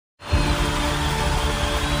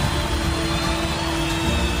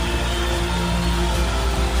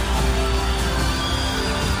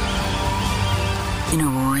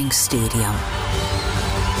roaring stadium.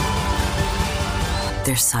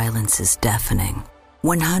 Their silence is deafening.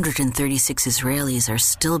 136 Israelis are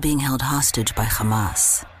still being held hostage by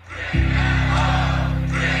Hamas.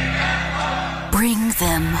 Bring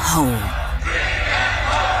them home.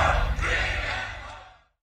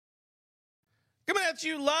 Coming at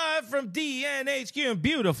you live from DNHQ in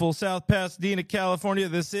beautiful South Pasadena, California.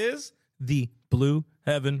 This is the Blue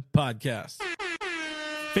Heaven Podcast.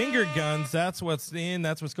 Finger guns, that's what's in,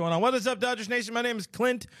 that's what's going on. What is up, Dodgers Nation? My name is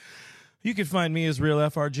Clint. You can find me as Real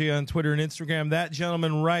FRG on Twitter and Instagram. That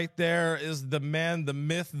gentleman right there is the man, the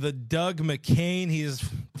myth, the Doug McCain. He is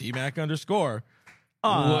DMAC _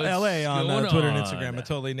 LA on Twitter and Instagram. I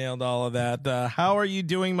totally nailed all of that. How are you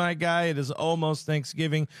doing, my guy? It is almost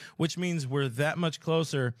Thanksgiving, which means we're that much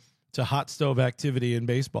closer to hot stove activity in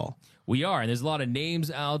baseball. We are, and there's a lot of names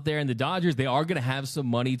out there, and the Dodgers, they are going to have some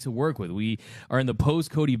money to work with. We are in the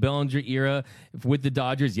post-Cody Bellinger era with the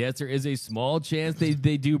Dodgers. Yes, there is a small chance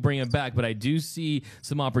they do bring him back, but I do see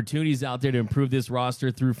some opportunities out there to improve this roster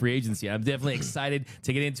through free agency. I'm definitely excited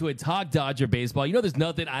to get into it. Talk Dodger baseball. You know, there's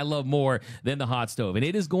nothing I love more than the hot stove, and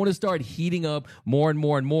it is going to start heating up more and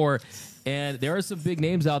more and more, and there are some big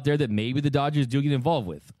names out there that maybe the Dodgers do get involved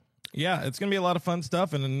with. Yeah, it's going to be a lot of fun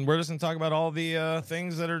stuff, and we're just going to talk about all the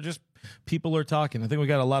things that are just people are talking. I think we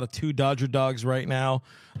got a lot of 2 Dodger dogs right now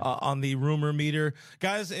on the rumor meter.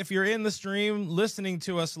 Guys, if you're in the stream, listening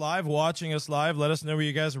to us live, watching us live, let us know where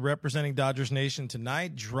you guys are representing Dodgers Nation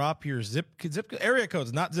tonight. Drop your zip area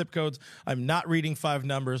codes, not zip codes. I'm not reading 5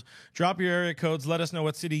 numbers. Drop your area codes. Let us know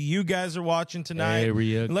what city you guys are watching tonight.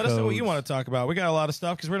 Let us know what you want to talk about. We got a lot of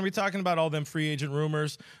stuff because we're going to be talking about all them free agent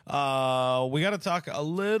rumors. We got to talk a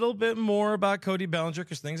little bit more about Cody Bellinger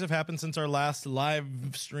because things have happened since our last live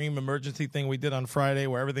stream emergency thing we did on Friday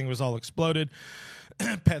where everything was all exploded.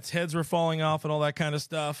 Pets' heads were falling off and all that kind of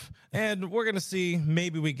stuff. And we're going to see,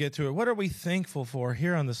 maybe we get to it. What are we thankful for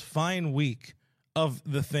here on this fine week of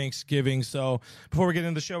the Thanksgiving? So before we get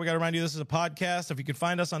into the show, we got to remind you this is a podcast. If you can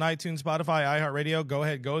find us on iTunes, Spotify, iHeartRadio, go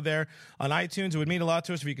ahead, go there. On iTunes, it would mean a lot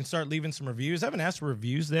to us if you can start leaving some reviews. I haven't asked for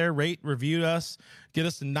reviews there. Rate, review us. Get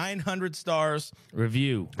us to 900 stars.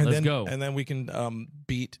 Review. And Let's then, go. And then we can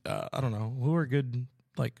beat, I don't know, who are good,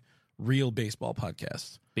 like, real baseball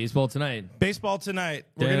podcasts. Baseball tonight.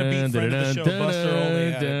 We're going to beat friend of the show, Buster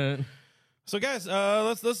Olney. So, guys,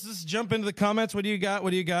 let's just jump into the comments. What do you got?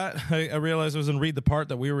 I realized I was going to read the part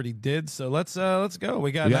that we already did. So let's go.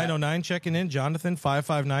 We got 909 checking in. Jonathan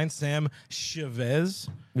 559. Sam Chavez.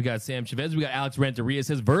 We got Sam Chavez. We got Alex Renteria.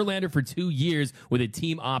 Says Verlander for 2 years with a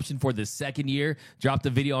team option for the second year. Dropped a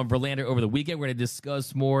video on Verlander over the weekend. We're going to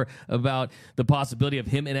discuss more about the possibility of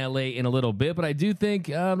him in LA in a little bit. But I do think,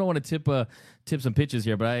 I don't want to tip some pitches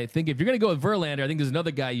here, but I think if you're going to go with Verlander, I think there's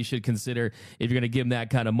another guy you should consider if you're going to give him that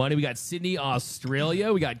kind of money. We got Sydney,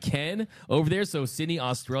 Australia. We got Ken over there. So Sydney,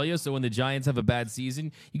 Australia. So when the Giants have a bad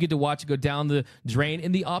season, you get to watch it go down the drain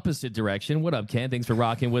in the opposite direction. What up, Ken? Thanks for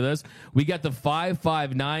rocking with us. We got the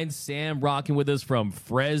 559 Sam rocking with us from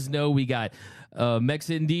Fresno. We got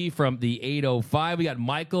Mexican D from the 805. We got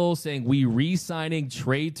Michael saying we re-signing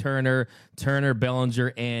Trey Turner,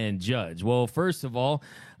 Bellinger, and Judge. Well, first of all,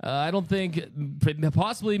 I don't think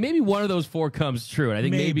possibly maybe one of those 4 comes true. And I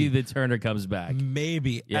think maybe the Turner comes back.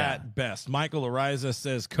 Maybe at best. Michael Ariza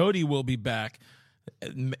says Cody will be back.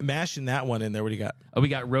 Mashing that one in there. What do you got? We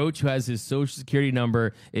got Roach, who has his social security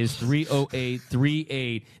number is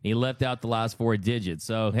 30838. And he left out the last 4 digits.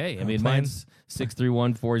 So, hey, I mean, mine's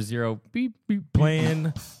 63140. Beep, beep.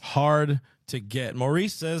 Playing hard to get.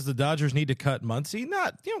 Maurice says the Dodgers need to cut Muncy.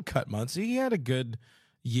 You don't cut Muncy. He had a good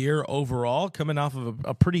year overall, coming off of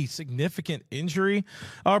a pretty significant injury.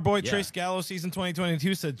 Our boy Trace Gallo season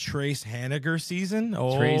 2022 said Trace Haniger season.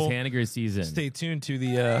 Trace Haniger season. Stay tuned to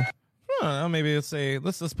the I don't know, maybe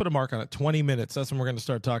let's put a mark on it. 20 minutes. That's when we're going to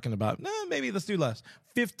start talking about. Maybe let's do less.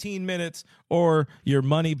 15 minutes or your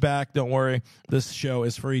money back. Don't worry. This show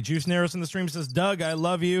is free. Juice Narrows in the stream says, Doug, I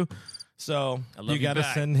love you. So you got to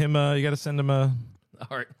send him a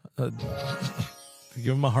heart.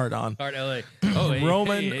 Give him a heart on. Heart LA.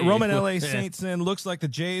 Roman LA Saintson looks like the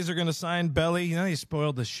Jays are going to sign Belly. He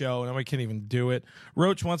spoiled the show. Now we can't even do it.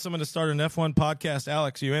 Roach wants someone to start an F1 podcast.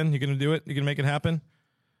 Alex, you in? You going to do it? You going to make it happen?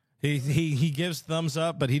 He gives thumbs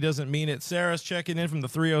up, but he doesn't mean it. Sarah's checking in from the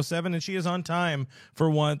 307, and she is on time for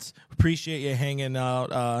once. Appreciate you hanging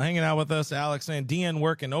out with us. Alex saying DN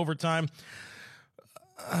working overtime.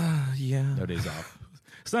 No days off.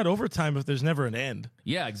 It's not overtime if there's never an end.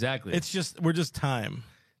 Yeah, exactly. We're just time.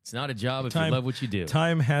 It's not a job if you love what you do.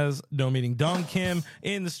 Time has no meaning. Dong Kim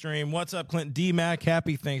in the stream. What's up, Clint? D-Mac,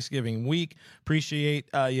 happy Thanksgiving week. Appreciate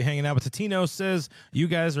you hanging out with Tatino. Says, you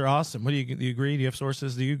guys are awesome. What do you agree? Do you have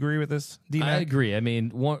sources? Do you agree with this, D-Mac? I agree. I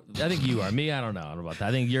mean, I think you are. Me, I don't know about that.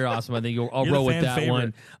 I think you're awesome. I think I'll roll with that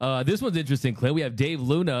favorite one. This one's interesting, Clint. We have Dave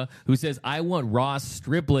Luna, who says, I want Ross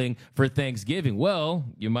Stripling for Thanksgiving. Well,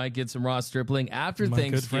 you might get some Ross Stripling after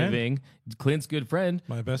Thanksgiving. Clint's good friend.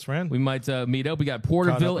 My best friend. We might meet up. We got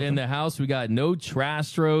Porterville in the house. We got no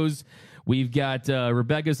Trastros. We've got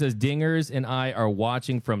Rebecca says Dingers and I are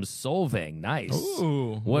watching from Solvang. Nice.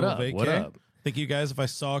 Ooh. What up? Vacay. What up? Thank you guys. If I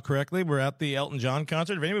saw correctly, we're at the Elton John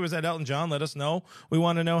concert. If anybody was at Elton John, let us know. We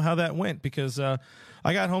want to know how that went because I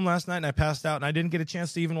got home last night and I passed out and I didn't get a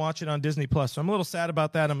chance to even watch it on Disney Plus. So I'm a little sad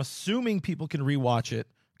about that. I'm assuming people can rewatch it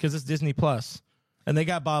because it's Disney Plus and they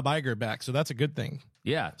got Bob Iger back. So that's a good thing.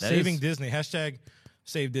 Yeah. Saving Disney. Hashtag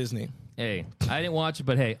save Disney. Hey, I didn't watch it,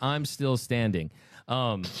 but hey, I'm still standing.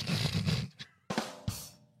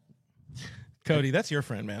 Cody, that's your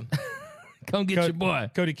friend, man. Come get your boy.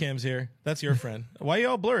 Cody Kim's here. That's your friend. Why you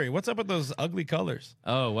all blurry? What's up with those ugly colors?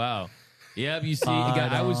 Oh, wow. Yeah, you see,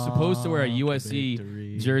 I was supposed to wear a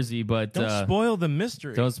USC jersey, but don't spoil the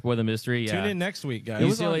mystery. Don't spoil the mystery. Yeah. Tune in next week, guys.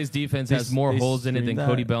 UCLA's defense has more holes in it than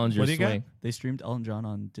Cody Bellinger's swing. They streamed Elton John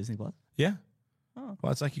on Disney Plus? Yeah. Oh.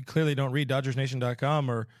 Well, it's like you clearly don't read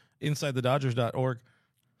DodgersNation.com or InsideTheDodgers.org.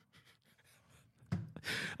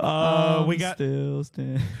 We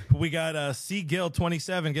got C. Gill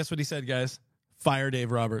 27. Guess what he said, guys? Fire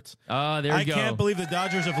Dave Roberts. Oh, there we go. I can't believe the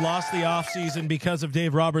Dodgers have lost the offseason because of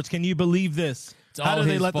Dave Roberts. Can you believe this? How did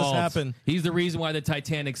they let this happen? He's the reason why the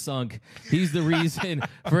Titanic sunk. He's the reason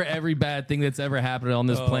for every bad thing that's ever happened on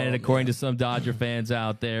this planet, according to some Dodger fans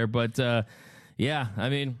out there. But, yeah, I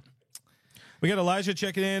mean. We got Elijah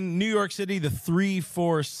checking in. New York City, the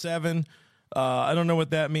 347. I don't know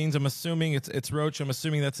what that means. I'm assuming it's Roach. I'm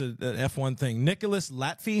assuming that's an F1 thing. Nicholas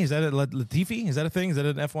Latfi, is that a Latifi? Is that a thing? Is that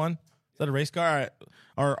an F1? Is that a race car?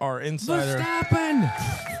 All right. Our insider.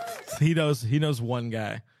 Verstappen. He knows one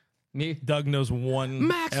guy. Me? Doug knows one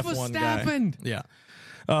Max F1 Verstappen. guy. Yeah.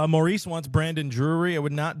 Maurice wants Brandon Drury. I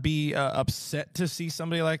would not be upset to see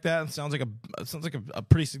somebody like that. It sounds like a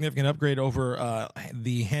pretty significant upgrade over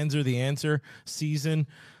the Hands Are the Answer season.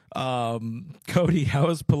 Cody, how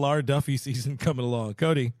is Pilar Duffy season coming along?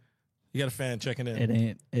 Cody, you got a fan checking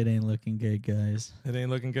in. It ain't looking good, guys. It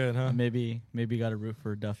ain't looking good, huh? Maybe got to root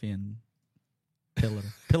for Duffy and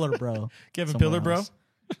Pillar Bro. Kevin Pillar Bro.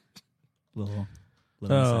 Little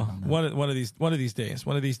one of these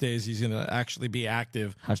days he's gonna actually be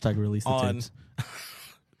active. Hashtag release the tapes.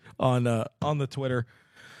 on the Twitter.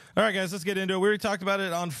 All right, guys, let's get into it. We already talked about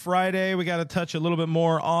it on Friday. We got to touch a little bit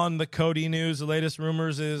more on the Cody news. The latest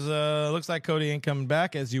rumors is looks like Cody ain't coming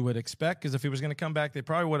back, as you would expect, because if he was going to come back, they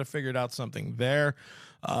probably would have figured out something there.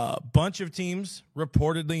 Bunch of teams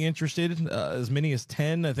reportedly interested, as many as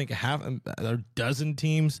 10. I think a dozen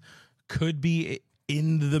teams could be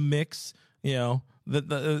in the mix. You know,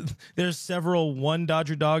 there's several one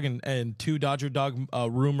Dodger Dog and two Dodger Dog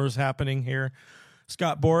rumors happening here.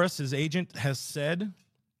 Scott Boras, his agent, has said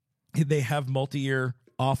they have multi-year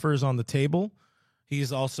offers on the table.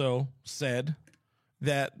 He's also said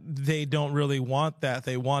that they don't really want that.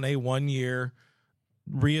 They want a 1-year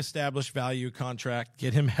reestablished value contract,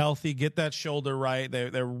 get him healthy, get that shoulder right.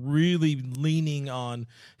 They're really leaning on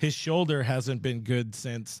his shoulder hasn't been good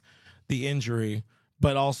since the injury,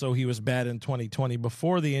 but also he was bad in 2020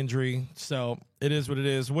 before the injury. So it is what it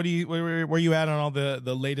is. Where you at on all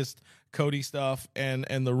the latest Cody stuff and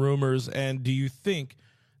the rumors? And do you think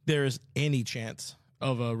there is any chance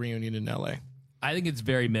of a reunion in LA? I think it's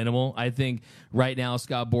very minimal. I think right now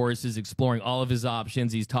Scott Boras is exploring all of his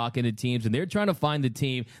options. He's talking to teams, and they're trying to find the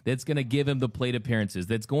team that's going to give him the plate appearances,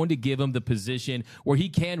 that's going to give him the position where he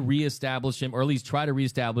can reestablish him, or at least try to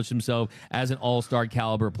reestablish himself as an all-star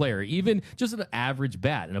caliber player, even just an average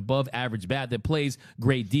bat, an above-average bat that plays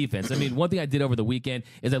great defense. I mean, one thing I did over the weekend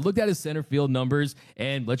is I looked at his center field numbers,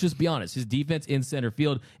 and let's just be honest, his defense in center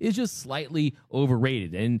field is just slightly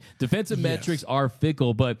overrated. And defensive metrics are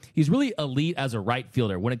fickle, but he's really elite as a right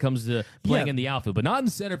fielder when it comes to playing in the outfield, but not in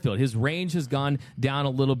center field. His range has gone down a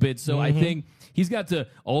little bit, so I think he's got to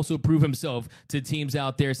also prove himself to teams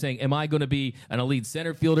out there saying, am I going to be an elite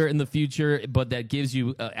center fielder in the future, but that gives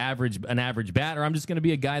you an average bat, or I'm just going to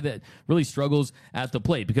be a guy that really struggles at the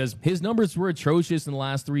plate? Because his numbers were atrocious in the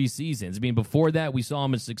last 3 seasons. I mean, before that, we saw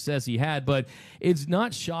him as success he had, but it's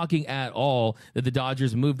not shocking at all that the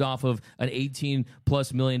Dodgers moved off of an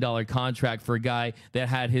 $18+ million contract for a guy that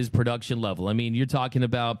had his production level. I mean, you're talking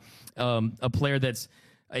about a player that's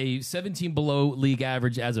a 17 below league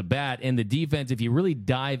average as a bat, and the defense, if you really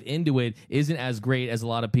dive into it, isn't as great as a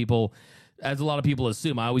lot of people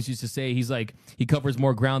assume. I always used to say he covers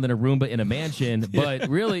more ground than a Roomba in a mansion, but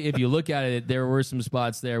really, if you look at it, there were some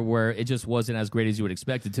spots there where it just wasn't as great as you would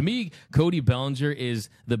expect it. To me, Cody Bellinger is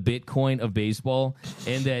the Bitcoin of baseball,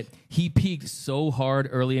 in that he peaked so hard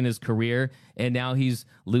early in his career, and now he's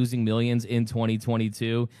losing millions in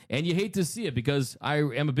 2022. And you hate to see it, because I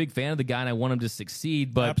am a big fan of the guy and I want him to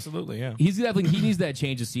succeed. But absolutely, yeah, he needs that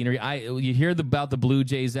change of scenery. You hear about the Blue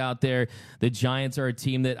Jays out there. The Giants are a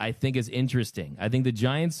team that I think is interesting. I think the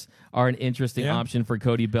Giants are an interesting option for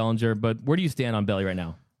Cody Bellinger. But where do you stand on Belly right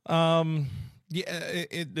now?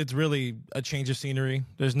 It's really a change of scenery.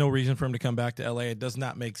 There's no reason for him to come back to LA. It does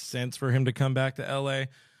not make sense for him to come back to LA.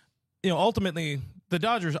 Ultimately, the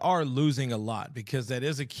Dodgers are losing a lot, because that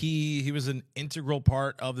is a key. He was an integral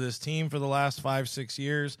part of this team for the last 5-6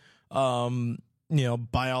 years.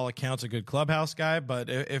 By all accounts, a good clubhouse guy. But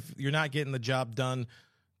if you're not getting the job done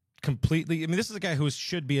completely, I mean, this is a guy who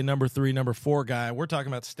should be a number 3, number 4 guy. We're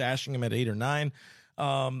talking about stashing him at 8 or 9.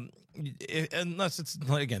 Unless it's,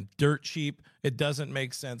 again, dirt cheap, it doesn't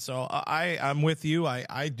make sense. So I'm with you.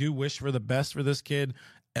 I do wish for the best for this kid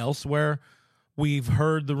elsewhere. We've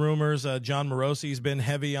heard the rumors. John Morosi's been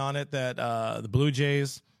heavy on it, that the Blue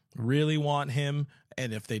Jays really want him,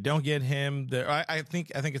 and if they don't get him, I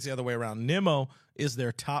think it's the other way around. Nimmo is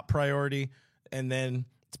their top priority, and then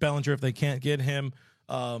it's Bellinger if they can't get him.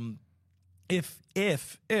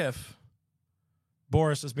 If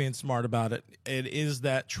Boris is being smart about it, it is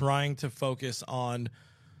that trying to focus on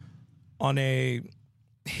a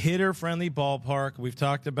hitter-friendly ballpark. We've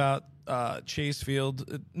talked about Chase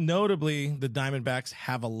Field. Notably, the Diamondbacks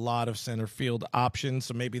have a lot of center field options,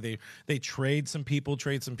 so maybe they trade some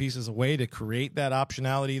pieces away to create that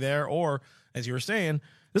optionality there. Or, as you were saying,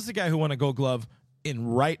 this is a guy who won a Gold Glove in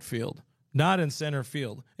right field, not in center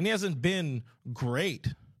field, and he hasn't been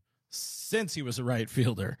great since he was a right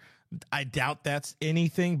fielder. I doubt that's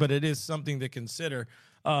anything, but it is something to consider.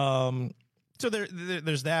 So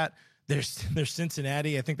there's that. There's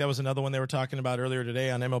Cincinnati. I think that was another one they were talking about earlier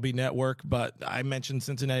today on MLB Network, but I mentioned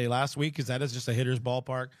Cincinnati last week because that is just a hitter's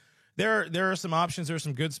ballpark. There are some options. There are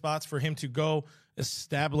some good spots for him to go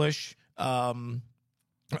reestablish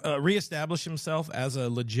himself as a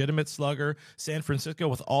legitimate slugger. San Francisco,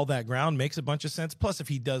 with all that ground, makes a bunch of sense. Plus, if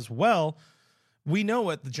he does well, we know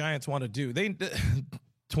what the Giants want to do.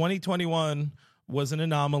 2021 was an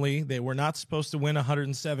anomaly. They were not supposed to win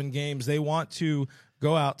 107 games. They want to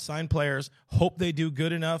go out, sign players, hope they do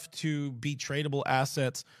good enough to be tradable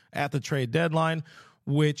assets at the trade deadline,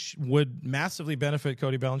 which would massively benefit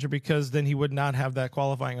Cody Bellinger, because then he would not have that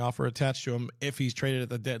qualifying offer attached to him if he's traded at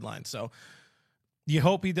the deadline. So you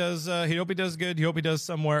hope he does. You hope he does good. You hope he does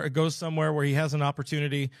somewhere. It goes somewhere where he has an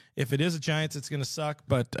opportunity. If it is a Giants, it's going to suck.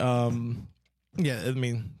 But yeah, I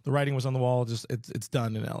mean, the writing was on the wall. Just it's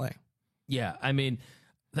done in LA. Yeah, I mean,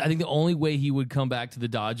 I think the only way he would come back to the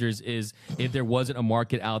Dodgers is if there wasn't a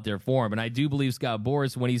market out there for him. And I do believe Scott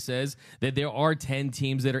Boras when he says that there are 10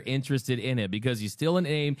 teams that are interested in him, because he's still a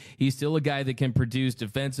name. He's still a guy that can produce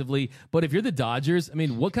defensively. But if you're the Dodgers, I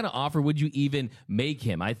mean, what kind of offer would you even make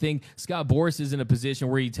him? I think Scott Boras is in a position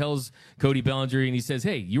where he tells Cody Bellinger and he says,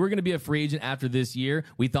 hey, you were going to be a free agent after this year.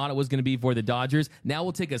 We thought it was going to be for the Dodgers. Now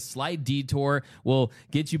we'll take a slight detour. We'll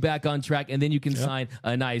get you back on track, and then you can sign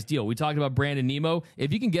a nice deal. We talked about Brandon Nimmo.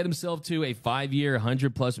 If you can get himself to a 5-year,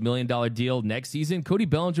 $100+ million deal next season, Cody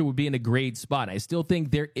Bellinger would be in a great spot. I still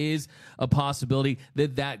think there is a possibility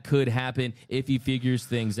that could happen if he figures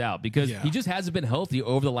things out, because he just hasn't been healthy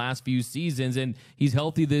over the last few seasons, and he's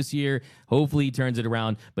healthy this year. Hopefully he turns it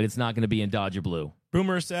around, but it's not going to be in Dodger blue.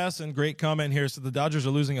 Boomer Assassin, great comment here. So the Dodgers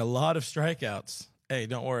are losing a lot of strikeouts. Hey,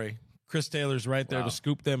 don't worry. Chris Taylor's right there to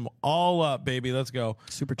scoop them all up, baby. Let's go.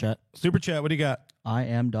 Super chat. What do you got? I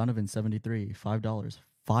am Donovan 73, $5.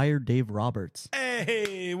 Fire Dave Roberts.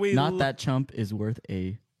 Hey, that chump is worth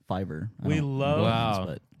a $5. We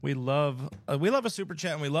love a super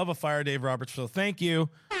chat, and we love a Fire Dave Roberts. So thank you.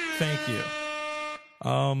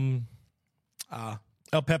 El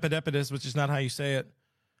Pepidepidus, which is not how you say it.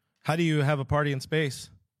 How do you have a party in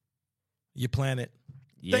space? You plan it.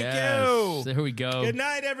 Yes, thank you. There we go. Good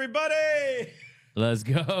night, everybody. Let's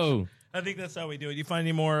go. I think that's how we do it. You find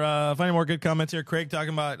any more good comments here? Craig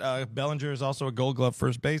talking about Bellinger is also a Gold Glove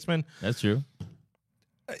first baseman. That's true.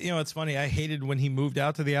 It's funny. I hated when he moved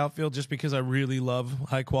out to the outfield just because I really love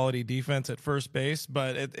high quality defense at first base,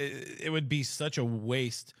 but it would be such a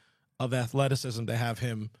waste of athleticism to have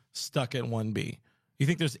him stuck at 1B. You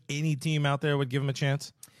think there's any team out there would give him a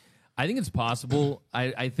chance? I think it's possible.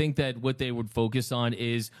 I think that what they would focus on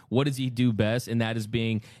is what does he do best, and that is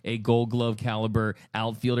being a Gold Glove caliber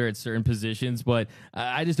outfielder at certain positions. But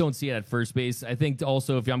I just don't see it at first base. I think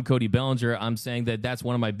also if I'm Cody Bellinger, I'm saying that that's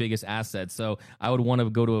one of my biggest assets. So I would want to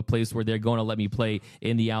go to a place where they're going to let me play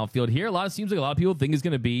in the outfield. Here, seems like a lot of people think he's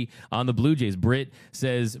going to be on the Blue Jays.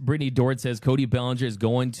 Brittany Dort says Cody Bellinger is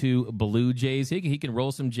going to Blue Jays. He can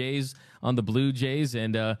roll some Jays on the Blue Jays,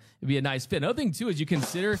 and it'd be a nice fit. Another thing, too, is you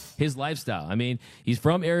consider his lifestyle. I mean, he's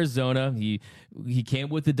from Arizona. He came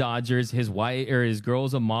with the Dodgers. His wife or his girl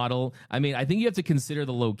is a model. I mean, I think you have to consider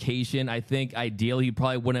the location. I think ideally he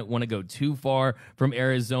probably wouldn't want to go too far from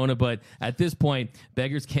Arizona, but at this point,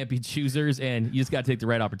 beggars can't be choosers, and you just got to take the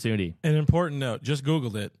right opportunity. An important note, just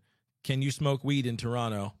Googled it. Can you smoke weed in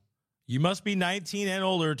Toronto? You must be 19 and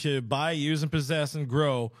older to buy, use, and possess and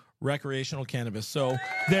grow recreational cannabis. So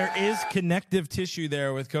there is connective tissue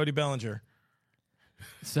there with Cody Bellinger.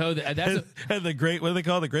 So that's the great, what do they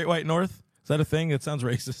call it? The Great White North? Is that a thing? It sounds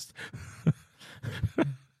racist.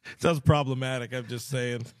 Sounds problematic. I'm just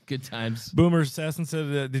saying. Good times. Boomer Assassin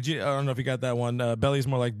said, "Did you? I don't know if you got that one. Belly's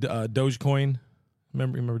more like Dogecoin.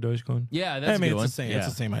 Remember Dogecoin? Yeah, that's a good one. It's the same. Yeah. It's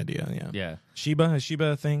the same idea. Yeah. Yeah. Shiba, is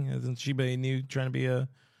Shiba a thing? Isn't Shiba new trying to be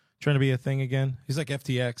a thing again? He's like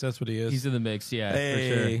FTX. That's what he is. He's in the mix. Yeah,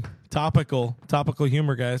 hey, for sure. Topical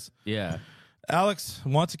humor, guys. Yeah. Alex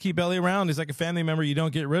wants to keep Belly around. He's like a family member you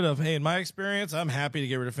don't get rid of. Hey, in my experience, I'm happy to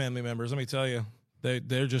get rid of family members. Let me tell you,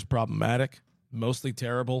 they're just problematic, mostly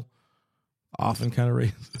terrible, often kind of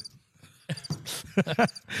racist.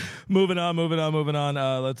 Moving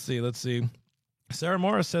on. Let's see. Sarah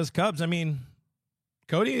Morris says Cubs. I mean,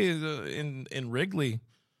 Cody is in Wrigley.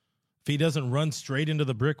 If he doesn't run straight into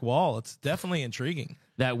the brick wall, it's definitely intriguing.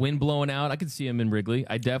 That wind blowing out, I could see him in Wrigley.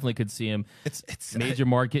 I definitely could see him. It's major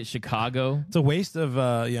market, Chicago. It's a waste of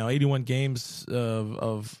 81 games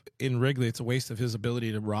of in Wrigley. It's a waste of his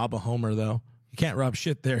ability to rob a homer, though. You can't rob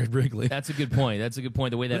shit there at Wrigley. That's a good point.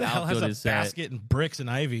 The way that outfield is set. Basket and bricks and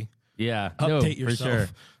ivy. Yeah, update yourself. For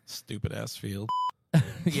sure. Stupid ass field.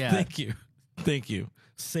 Yeah, thank you.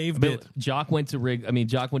 Saved it. Jock went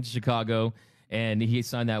to Chicago. And he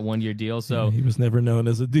signed that 1-year deal. So he was never known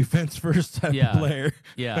as a defense first type of player.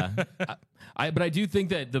 Yeah. But I do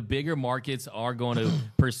think that the bigger markets are going to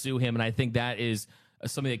pursue him. And I think that is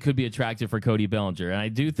something that could be attractive for Cody Bellinger. And I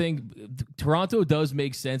do think Toronto does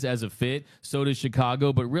make sense as a fit. So does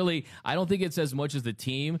Chicago. But really, I don't think it's as much as the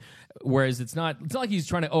team. Whereas it's not like he's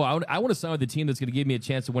trying to, I want to sign with a team that's going to give me a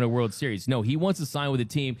chance to win a World Series. No, he wants to sign with a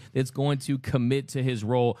team that's going to commit to his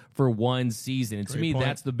role for one season. And to me,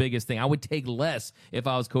 that's the biggest thing. I would take less if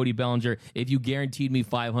I was Cody Bellinger if you guaranteed me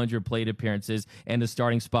 500 plate appearances and a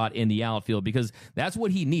starting spot in the outfield, because that's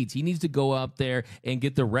what he needs. He needs to go up there and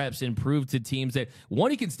get the reps and prove to teams that,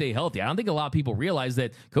 one, he can stay healthy. I don't think a lot of people realize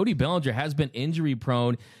that Cody Bellinger has been injury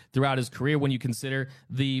prone throughout his career when you consider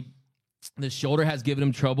the shoulder has given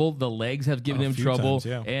him trouble. The legs have given him trouble. Times,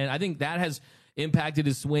 yeah. And I think that has impacted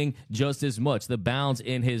his swing just as much, the bounce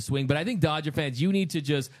in his swing. But I think Dodger fans, you need to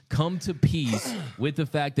just come to peace with the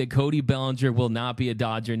fact that Cody Bellinger will not be a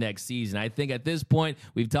Dodger next season. I think at this point,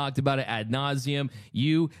 we've talked about it ad nauseum.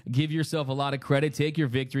 You give yourself a lot of credit. Take your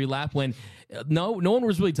victory lap when no one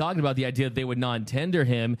was really talking about the idea that they would non-tender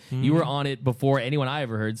him. Mm-hmm. You were on it before anyone I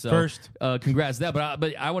ever heard. So congrats to that.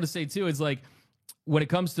 But I want to say, too, it's like, when it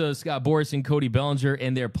comes to Scott Boras and Cody Bellinger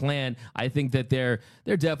and their plan, I think that they're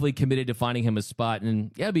definitely committed to finding him a spot.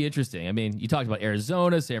 And yeah, it'd be interesting. I mean, you talked about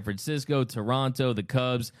Arizona, San Francisco, Toronto, the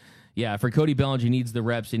Cubs. Yeah, for Cody Bellinger, he needs the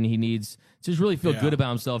reps and he needs to just really feel good about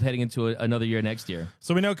himself heading into another year next year.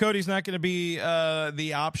 So we know Cody's not going to be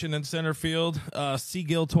the option in center field.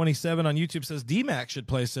 Seagill27 on YouTube says D-Mac should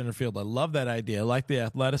play center field. I love that idea. I like the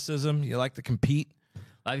athleticism. You like to compete.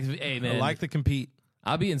 Hey, man. I like to compete.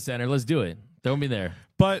 I'll be in center. Let's do it. Throw me there.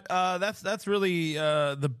 But that's really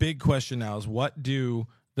the big question now is what do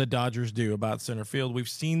the Dodgers do about center field? We've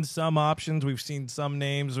seen some options. We've seen some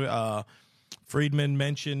names. Friedman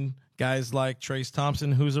mentioned guys like Trace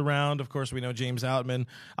Thompson, who's around. Of course, we know James Outman.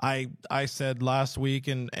 I said last week,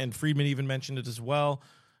 and Friedman even mentioned it as well,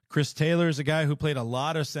 Chris Taylor is a guy who played a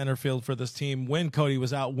lot of center field for this team when Cody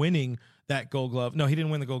was out winning that Gold Glove. No, he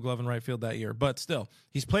didn't win the Gold Glove in right field that year, but still,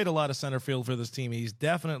 he's played a lot of center field for this team. He's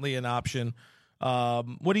definitely an option.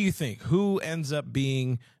 What do you think? Who ends up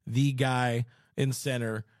being the guy in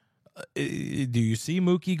center? Do you see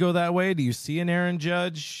Mookie go that way? Do you see an Aaron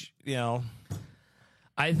Judge?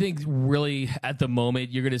 I think really at the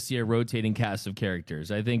moment you're going to see a rotating cast of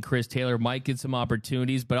characters. I think Chris Taylor might get some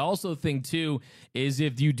opportunities, but I also think too is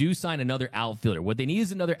if you do sign another outfielder, what they need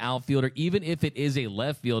is another outfielder, even if it is a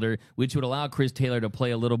left fielder, which would allow Chris Taylor to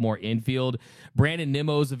play a little more infield. Brandon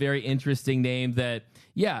Nimmo is a very interesting name that,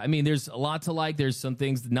 yeah, I mean, there's a lot to like. There's some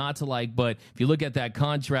things not to like, but if you look at that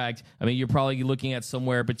contract, I mean, you're probably looking at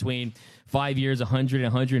somewhere between 5 years, $100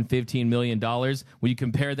 and $115 million. When you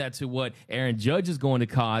compare that to what Aaron Judge is going to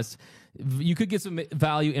cost, you could get some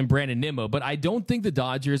value in Brandon Nimmo, but I don't think the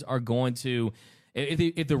Dodgers are going to,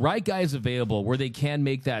 if the right guy is available where they can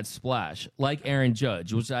make that splash, like Aaron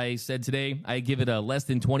Judge, which I said today, I give it a less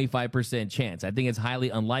than 25% chance. I think it's highly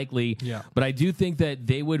unlikely, but I do think that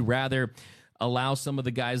they would rather allow some of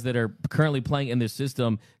the guys that are currently playing in this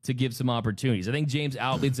system to give some opportunities. I think James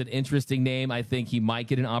Outman's an interesting name. I think he might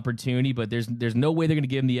get an opportunity, but there's no way they're going to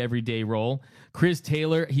give him the everyday role. Chris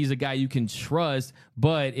Taylor, he's a guy you can trust,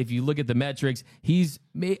 but if you look at the metrics, he's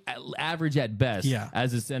average at best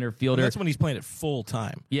as a center fielder. And that's when he's playing it full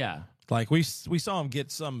time. Yeah. Like we saw him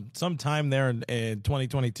get some time there in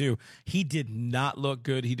 2022. He did not look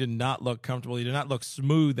good. He did not look comfortable. He did not look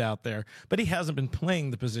smooth out there, but he hasn't been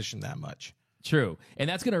playing the position that much. True. And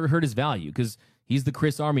that's going to hurt his value because he's the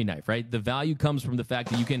Chris Army knife, right? The value comes from the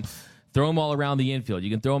fact that you can throw him all around the infield.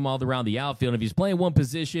 You can throw him all around the outfield. And if he's playing one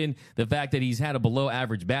position, the fact that he's had a below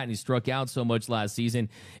average bat and he struck out so much last season,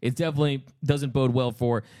 it definitely doesn't bode well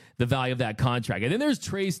for the value of that contract. And then there's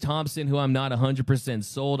Trayce Thompson, who I'm not 100%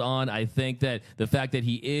 sold on. I think that the fact that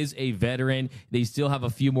he is a veteran, they still have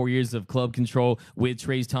a few more years of club control with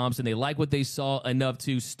Trayce Thompson. They like what they saw enough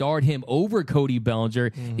to start him over Cody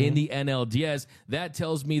Bellinger in the NLDS. That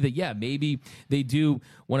tells me that, yeah, maybe they do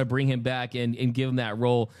want to bring him back and give him that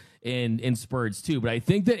role in spurts too. But I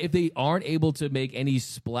think that if they aren't able to make any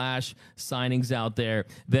splash signings out there,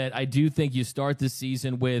 that I do think you start the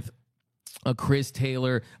season with a Chris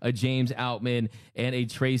Taylor, a James Outman, and a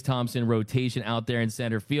Trayce Thompson rotation out there in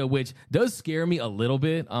center field, which does scare me a little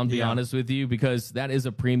bit, I'll be honest with you, because that is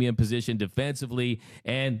a premium position defensively.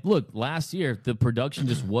 And look, last year, the production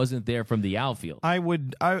just wasn't there from the outfield.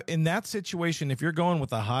 In that situation, if you're going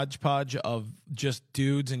with a hodgepodge of just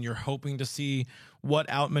dudes and you're hoping to see what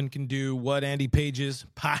Outman can do, what Andy Pages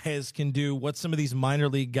can do, what some of these minor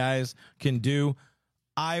league guys can do,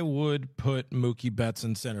 I would put Mookie Betts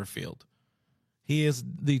in center field. He is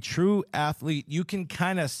the true athlete. You can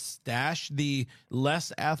kind of stash the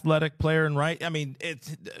less athletic player in right. I mean,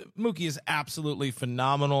 Mookie is absolutely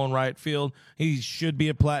phenomenal in right field. He should be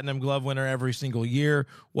a Platinum Glove winner every single year.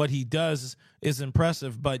 What he does is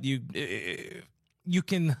impressive, but you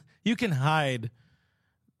can hide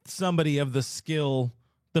somebody of the skill,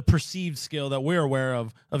 the perceived skill that we're aware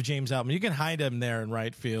of James Outman. You can hide him there in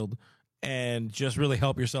right field and just really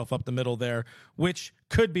help yourself up the middle there, which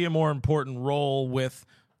could be a more important role with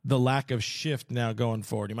the lack of shift now going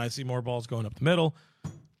forward. You might see more balls going up the middle.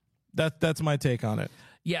 That's my take on it.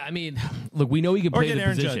 Yeah, I mean, look, we know he can play the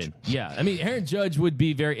Aaron position. Judge. Yeah, I mean, Aaron Judge would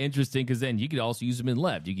be very interesting because then you could also use him in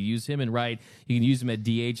left. You could use him in right. You can use him at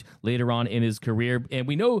DH later on in his career. And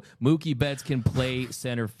we know Mookie Betts can play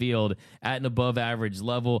center field at an above average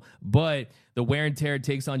level, but the wear and tear it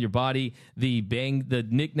takes on your body, the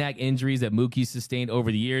knick-knack injuries that Mookie sustained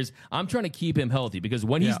over the years. I'm trying to keep him healthy because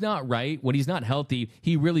when he's not right, when he's not healthy,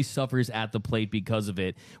 he really suffers at the plate because of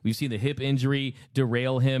it. We've seen the hip injury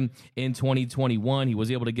derail him in 2021. He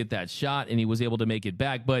was able to get that shot and he was able to make it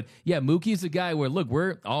back. But yeah, Mookie's a guy where, look,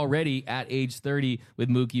 we're already at age 30 with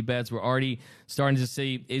Mookie Betts. We're already starting to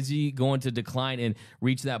say, is he going to decline and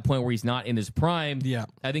reach that point where he's not in his prime? Yeah.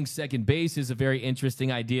 I think second base is a very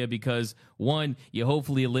interesting idea because one, you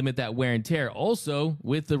hopefully limit that wear and tear. Also,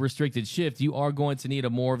 with the restricted shift, you are going to need a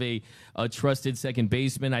more of a trusted second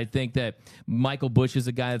baseman. I think that Michael Busch is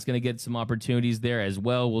a guy that's going to get some opportunities there as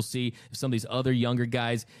well. We'll see if some of these other younger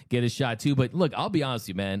guys get a shot too. But look, I'll be honest with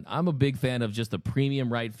you, man. I'm a big fan of just a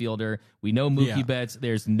premium right fielder. We know Mookie Betts.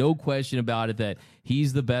 There's no question about it that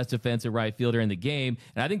he's the best defensive right fielder in the game.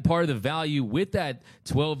 And I think part of the value with that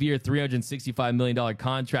 12-year, $365 million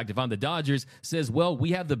contract, if I'm the Dodgers, says, well,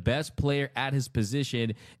 we have the best player at his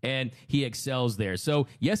position, and he excels there. So,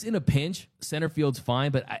 yes, in a pinch, center field's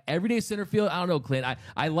fine, but everyday center field, I don't know, Clint.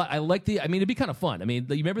 I like I mean, it'd be kind of fun. I mean,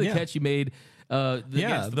 you remember the catch you made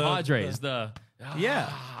against the Padres? I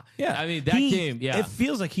mean, that game, It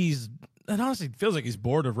feels like it honestly feels like he's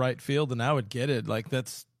bored of right field, and I would get it. Like,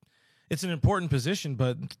 it's an important position,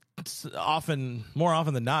 but it's more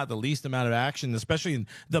often than not, the least amount of action, especially in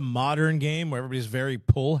the modern game where everybody's very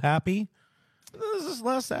pull happy. There's just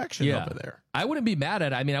less action over there. I wouldn't be mad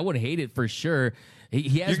at it. I mean, I wouldn't hate it for sure.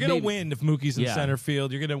 You're going to win if Mookie's in center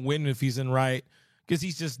field. You're going to win if he's in right. because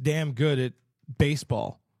he's just damn good at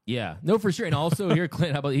baseball. Yeah, no, for sure. And also here,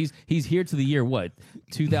 Clint, how about he's here to the year, what,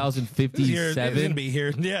 2057? He's going to be here,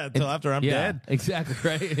 until after I'm dead. Exactly,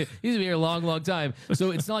 right? He's going to be here a long, long time. So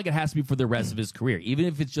it's not like it has to be for the rest of his career. Even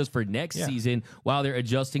if it's just for next season, while they're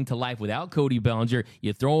adjusting to life without Cody Bellinger,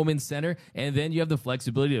 you throw him in center, and then you have the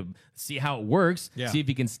flexibility to see how it works, see if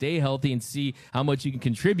he can stay healthy, and see how much you can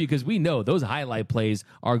contribute, because we know those highlight plays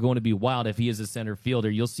are going to be wild if he is a center fielder.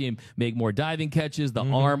 You'll see him make more diving catches. The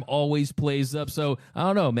arm always plays up. So I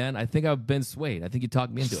don't know, man. I think I've been swayed. I think you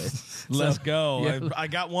talked me into it. Let's go. Yeah. I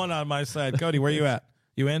got one on my side. Cody, where you at?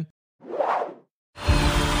 You in?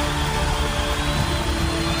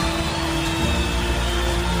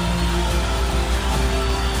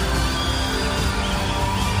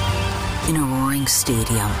 In a roaring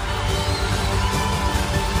stadium,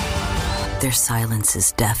 their silence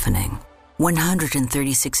is deafening.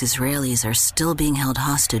 136 Israelis are still being held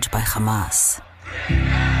hostage by Hamas.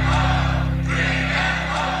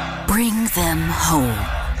 Bring them home.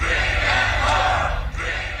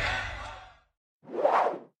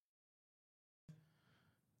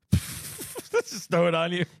 Let's just throw it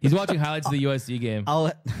on you. He's watching highlights of the USC game.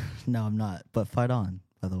 No, I'm not. But fight on,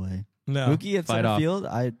 by the way. No. Mookie at Fight center off. field,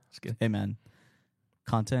 hey, man.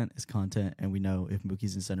 Content is content, and we know if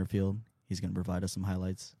Mookie's in center field, he's going to provide us some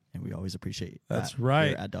highlights, and we always appreciate That's that right.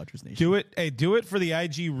 here at Dodgers Nation. Do it. Hey, do it for the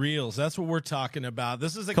IG Reels. That's what we're talking about.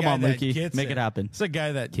 This is a Come guy on, that Mookie. gets Make it happen. It's a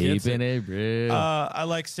guy that gets Keeping it. it real. I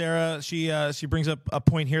like Sarah. She brings up a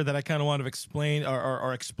point here that I kind of want to explain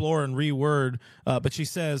or explore and reword. But she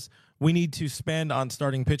says we need to spend on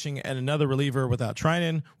starting pitching and another reliever without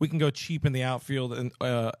Trinan. We can go cheap in the outfield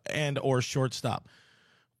and or shortstop.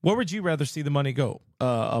 Where would you rather see the money go?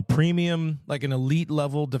 A premium, like an elite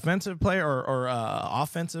level defensive player or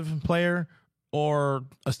offensive player, or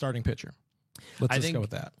a starting pitcher? Let's just go with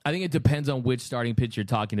that. I think it depends on which starting pitcher you're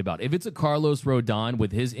talking about. If it's a Carlos Rodon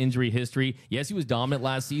with his injury history, yes, he was dominant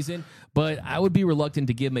last season, but I would be reluctant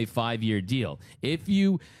to give him a 5-year deal. If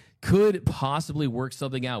you could possibly work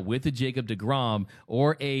something out with a Jacob DeGrom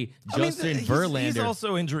or a Justin Verlander. He's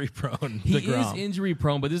also injury prone. He is injury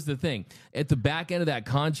prone, but this is the thing. At the back end of that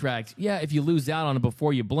contract, if you lose out on it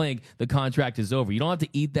before you blink, the contract is over. You don't have to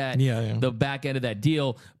eat that, the back end of that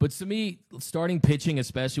deal. But to me, starting pitching,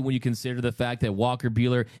 especially when you consider the fact that Walker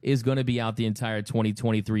Buehler is going to be out the entire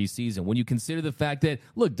 2023 season, when you consider the fact that,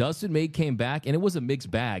 look, Dustin May came back, and it was a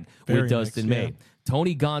mixed bag with Dustin May.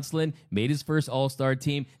 Tony Gonsolin made his first All-Star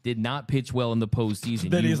team, did not pitch well in the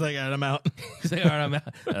postseason. Then he's like, all right, I'm out. He's like, all right, I'm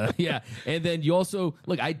out. And then you also,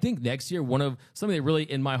 look, I think next year, something that really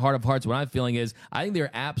in my heart of hearts, what I'm feeling is, I think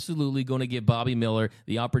they're absolutely going to give Bobby Miller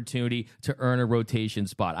the opportunity to earn a rotation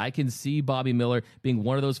spot. I can see Bobby Miller being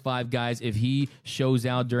one of those 5 guys if he shows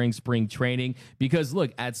out during spring training, because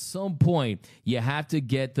look, at some point, you have to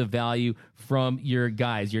get the value from your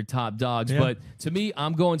guys, your top dogs. But to me,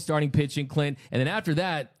 I'm going starting pitching, Clint. And then after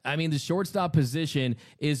that, I mean, the shortstop position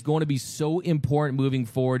is going to be so important moving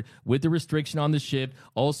forward with the restriction on the shift.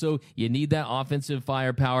 Also, you need that offensive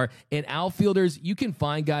firepower. And outfielders, you can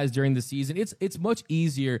find guys during the season. It's much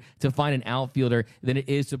easier to find an outfielder than it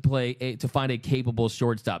is to find a capable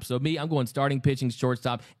shortstop. So me, I'm going starting pitching,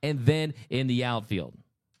 shortstop, and then in the outfield.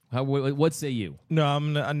 What say you? No,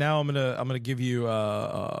 I'm gonna give you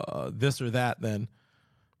this or that then.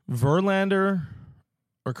 Verlander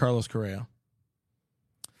or Carlos Correa?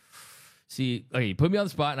 See, okay, you put me on the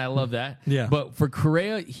spot, and I love that. Yeah. But for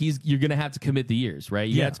Correa, you're going to have to commit the years, right?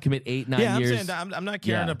 You have to commit 8-9 years. I'm saying I'm not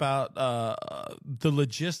caring about the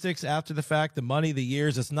logistics after the fact, the money, the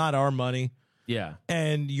years. It's not our money. Yeah.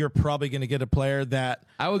 And you're probably going to get a player that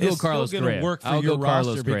I would go is Carlos still going Correa. to work I would for your go Carlos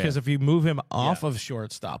roster Correa. because if you move him off of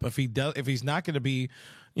shortstop, if he's not going to be,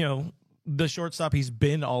 the shortstop he's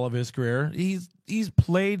been all of his career, he's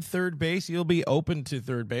played third base. He'll be open to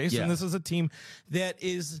third base, and this is a team that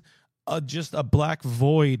is just a black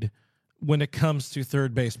void when it comes to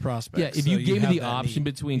third base prospects. Yeah, if you gave me the option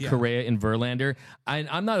between Correa and Verlander,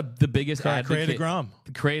 I'm not the biggest advocate.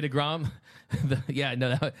 Correa DeGrom.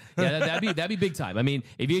 That'd be big time. I mean,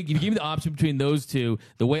 if you give me the option between those two,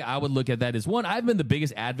 the way I would look at that is, one, I've been the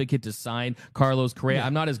biggest advocate to sign Carlos Correa.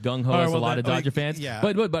 I'm not as gung ho as a lot of Dodger fans,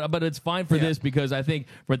 but it's fine for this, because I think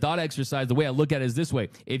for thought exercise, the way I look at it is this way: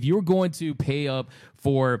 if you're going to pay up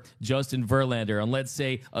for Justin Verlander on, let's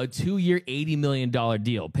say, a 2-year, $80 million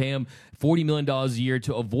deal, pay him $40 million a year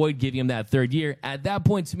to avoid giving him that third year, at that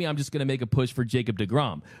point, to me, I'm just going to make a push for Jacob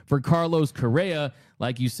DeGrom. For Carlos Correa,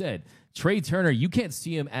 like you said, Trey Turner, you can't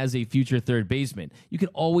see him as a future third baseman. You can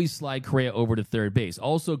always slide Correa over to third base.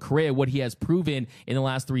 Also, Correa, what he has proven in the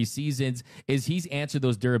last 3 seasons is he's answered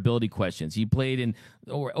those durability questions. He played in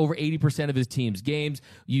over 80% of his team's games.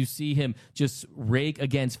 You see him just rake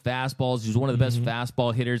against fastballs. He's one of the best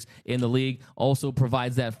fastball hitters in the league. Also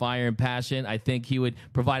provides that fire and passion. I think he would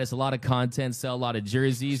provide us a lot of content, sell a lot of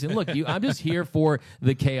jerseys. And look, I'm just here for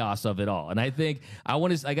the chaos of it all. And I think I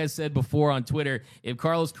want to, like I said before on Twitter, if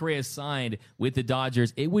Carlos Correa signed with the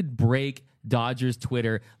Dodgers, it would break Dodgers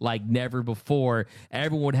Twitter like never before.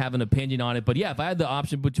 Everyone would have an opinion on it. But yeah, if I had the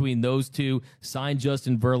option between those two, sign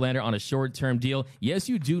Justin Verlander on a short-term deal. Yes,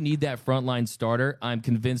 you do need that frontline starter. I'm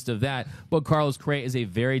convinced of that. But Carlos Correa is a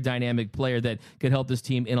very dynamic player that could help this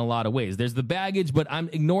team in a lot of ways. There's the baggage, but I'm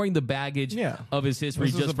ignoring the baggage of his history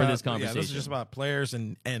just for this conversation. Yeah, this is just about players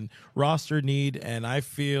and roster need, and I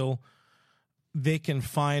feel they can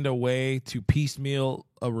find a way to piecemeal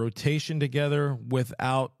a rotation together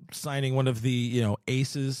without signing one of the,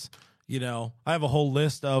 aces. I have a whole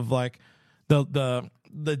list of like the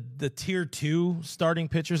tier 2 starting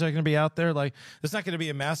pitchers that are going to be out there. Like, it's not going to be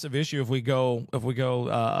a massive issue if we go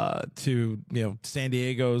to San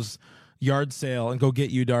Diego's yard sale and go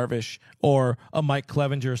get you Darvish or a Mike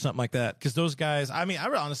Clevenger or something like that. Because those guys, I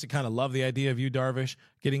honestly kind of love the idea of you Darvish,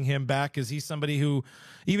 getting him back, because he's somebody who,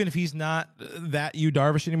 even if he's not that you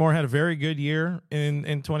Darvish anymore, had a very good year in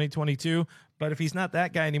 2022. But if he's not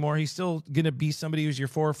that guy anymore, he's still going to be somebody who's your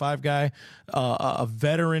 4 or 5 guy, a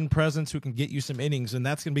veteran presence who can get you some innings. And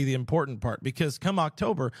that's going to be the important part, because come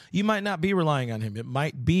October, you might not be relying on him. It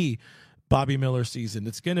might be Bobby Miller's season.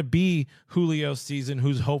 It's going to be Julio's season,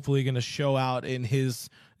 who's hopefully going to show out in his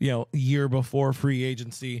year before free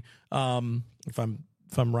agency. If I'm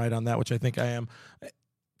right on that, which I think I am.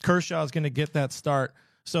 Kershaw is going to get that start.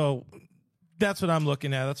 So that's what I'm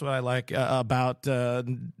looking at. That's what I like about.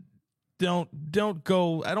 Don't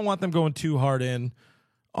go. I don't want them going too hard in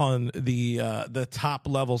on the top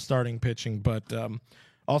level starting pitching, but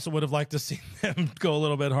also would have liked to see them go a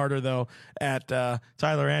little bit harder, though, at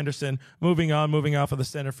Tyler Anderson. Moving off of the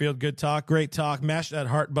center field. Good talk. Great talk. Mash that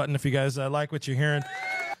heart button if you guys like what you're hearing.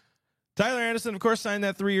 Tyler Anderson, of course, signed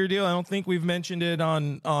that 3-year deal. I don't think we've mentioned it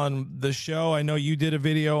on the show. I know you did a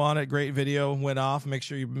video on it. Great video. Went off. Make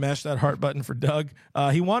sure you mash that heart button for Doug.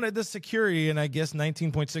 He wanted the security, and I guess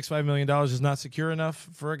 $19.65 million is not secure enough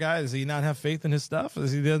for a guy. Does he not have faith in his stuff?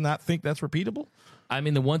 Does he not think that's repeatable? I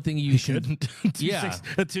mean, the one thing you shouldn't. A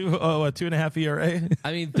 2.5 ERA.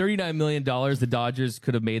 I mean, $39 million, the Dodgers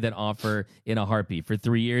could have made that offer in a heartbeat for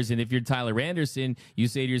 3 years. And if you're Tyler Anderson, you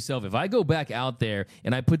say to yourself, if I go back out there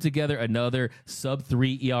and I put together another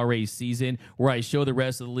sub-3 ERA season where I show the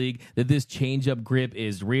rest of the league that this changeup grip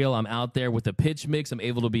is real, I'm out there with a pitch mix, I'm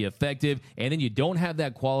able to be effective, and then you don't have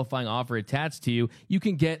that qualifying offer attached to you, you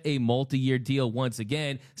can get a multi-year deal once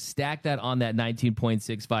again, stack that on that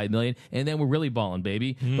 $19.65 million, and then we're really balling,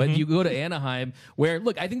 baby. But you go to Anaheim, where,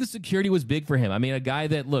 look, I think the security was big for him. I mean, a guy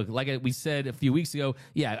that, look, like we said a few weeks ago,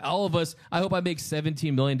 all of us, I hope I make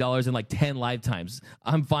 $17 million in like 10 lifetimes.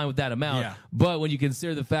 I'm fine with that amount. Yeah. But when you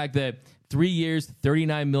consider the fact that 3 years,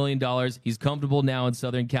 $39 million, he's comfortable now in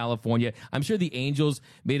Southern California. I'm sure the Angels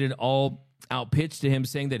made an all-out pitch to him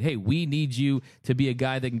saying that, hey, we need you to be a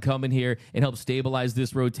guy that can come in here and help stabilize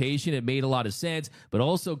this rotation. It made a lot of sense. But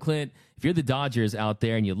also, Clint, if you're the Dodgers out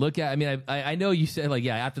there and you look at, I mean, I know you said, like,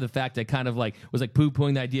 after the fact, I kind of was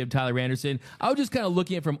poo-pooing the idea of Tyler Anderson. I was just kind of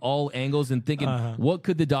looking at it from all angles and thinking, what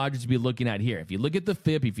could the Dodgers be looking at here? If you look at the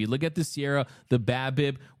FIP, if you look at the Sierra, the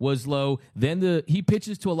BABIP was low. Then he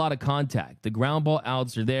pitches to a lot of contact. The ground ball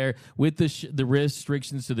outs are there with the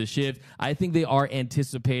restrictions to the shift. I think they are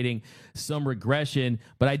anticipating some regression,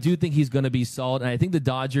 but I do think he's going to be solid. And I think the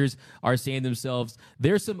Dodgers are saying to themselves,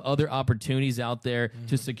 there's some other opportunities out there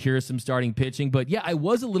to secure some starting pitching. But I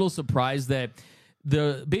was a little surprised that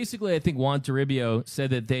basically I think Juan Toribio said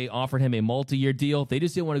that they offered him a multi-year deal. They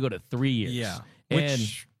just didn't want to go to 3 years. Yeah.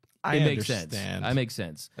 Which it makes sense. That makes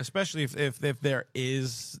sense. Especially if there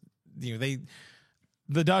is, the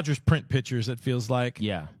Dodgers print pitchers, it feels like.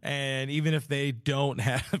 Yeah. And even if they don't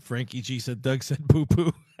have, Frankie G said, Doug said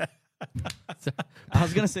poo-poo. I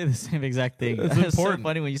was going to say the same exact thing. It's It's so important.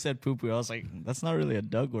 funny when you said poo-poo. I was like, that's not really a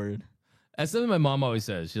Doug word. That's something my mom always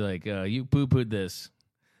says. She's like, you poo-pooed this.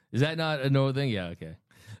 Is that not a normal thing? Yeah, okay.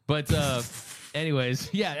 But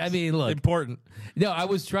Anyways, yeah, I mean, look. Important. No, I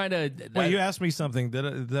was trying to. Well, you asked me something.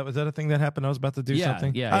 Was that a thing that happened? I was about to do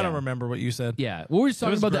something. Yeah, I don't remember what you said. Yeah, well, we're just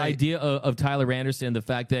talking about great. the idea of Tyler Anderson, the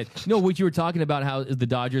fact that what you were talking about, how the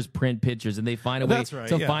Dodgers print pitchers and they find a way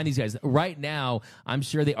to find these guys. Right now, I'm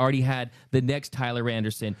sure they already had the next Tyler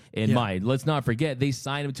Anderson in mind. Let's not forget they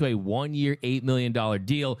signed him to a 1-year, $8 million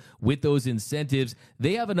deal with those incentives.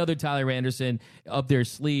 They have another Tyler Anderson up their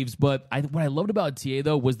sleeves, but what I loved about TA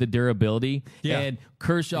though was the durability. Yeah. And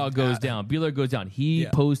Kershaw goes down, Buehler goes down. He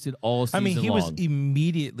posted all season long. I mean, he was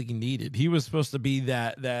immediately needed. He was supposed to be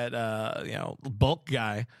that bulk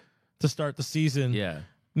guy to start the season. Yeah.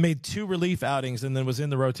 Made 2 relief outings and then was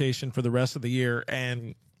in the rotation for the rest of the year.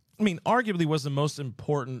 And I mean, arguably was the most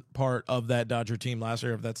important part of that Dodger team last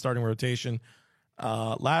year, of that starting rotation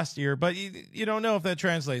last year. But you don't know if that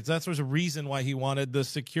translates. That's was a reason why he wanted the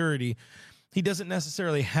security. He doesn't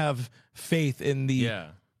necessarily have faith in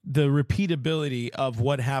the repeatability of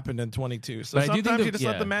what happened in 22. So sometimes you just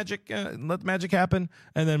let the magic happen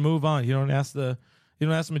and then move on. You don't ask the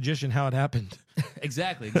magician how it happened.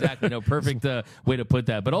 Exactly. No, perfect way to put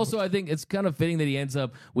that. But also, I think it's kind of fitting that he ends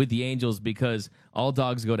up with the Angels because all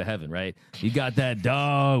dogs go to heaven, right? You got that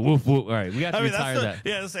dog. Woof, woof. All right, we got to retire that.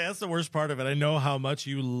 Yeah, that's the worst part of it. I know how much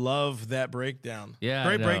you love that breakdown. Yeah,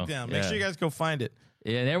 great breakdown. Make sure you guys go find it.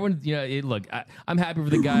 Yeah, and everyone, look, I'm happy for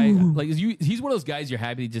the guy. Like, he's one of those guys you're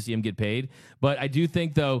happy to just see him get paid. But I do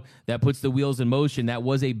think, though, that puts the wheels in motion. That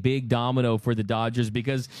was a big domino for the Dodgers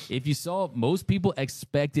because if you saw, most people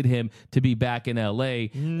expected him to be back in L.A.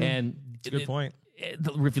 And good point.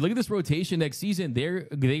 If you look at this rotation next season, they're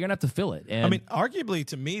gonna have to fill it. And I mean, arguably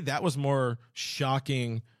to me, that was more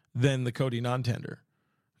shocking than the Cody non-tender.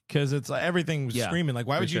 Because it's like everything was screaming. Like,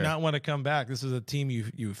 why would you not want to come back? This is a team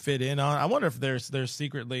you fit in on. I wonder if there's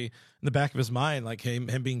secretly in the back of his mind, like him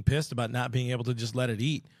being pissed about not being able to just let it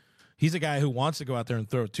eat. He's a guy who wants to go out there and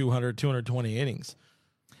throw 200, 220 innings.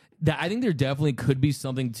 I think there definitely could be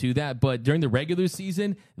something to that, but during the regular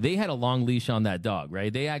season, they had a long leash on that dog,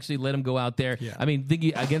 right? They actually let him go out there. Yeah. I mean,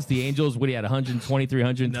 against the Angels, what he had 123,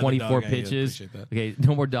 124 pitches. Okay,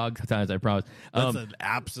 no more dog times, I promise. That's an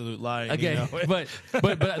absolute lie. Okay, but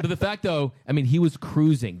the fact though, I mean, he was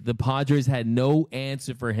cruising. The Padres had no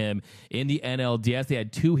answer for him in the NLDS. They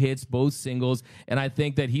had 2 hits, both singles, and I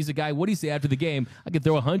think that he's a guy. What do you say after the game? I could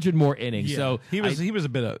throw 100 more innings. Yeah. So he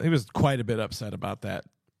was quite a bit upset about that.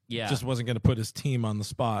 Yeah, just wasn't going to put his team on the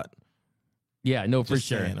spot. Yeah, no, for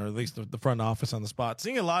sure. Or at least the front office on the spot.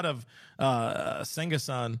 Seeing a lot of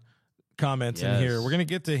Senga-san comments in here. We're going to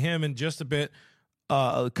get to him in just a bit.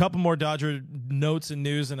 A couple more Dodger notes and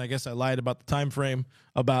news, and I guess I lied about the time frame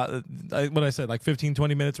about what I said, like 15,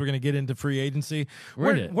 20 minutes. We're going to get into free agency.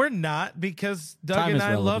 We're not, because Doug time and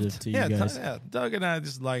I loved Doug and I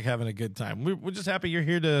just like having a good time. We're just happy you're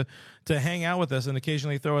here to hang out with us and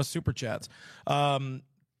occasionally throw us super chats.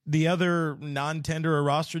 The other non-tender or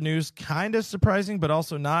roster news, kind of surprising, but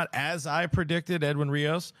also not. As I predicted, Edwin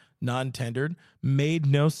Rios, non-tendered, made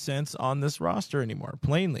no sense on this roster anymore,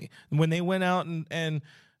 plainly. When they went out and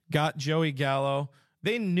got Joey Gallo,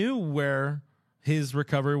 they knew where his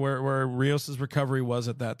recovery, where Rios' recovery was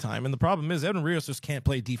at that time. And the problem is Edwin Rios just can't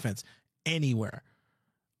play defense anywhere.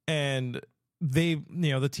 And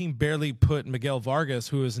the team barely put Miguel Vargas,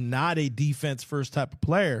 who is not a defense first type of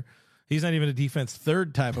player. He's not even a defense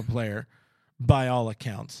third type of player by all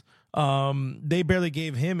accounts. They barely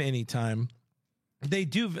gave him any time.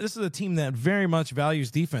 This is a team that very much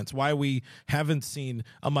values defense. Why we haven't seen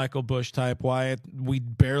a Michael Busch type, why we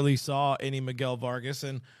barely saw any Miguel Vargas,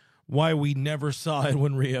 and why we never saw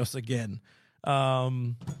Edwin Rios again.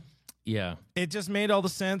 Yeah. It just made all the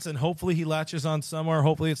sense, and hopefully he latches on somewhere.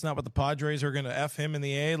 Hopefully it's not with the Padres who are going to F him in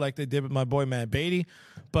the A like they did with my boy Matt Beatty.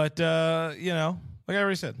 But, like I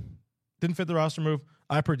already said, didn't fit the roster move.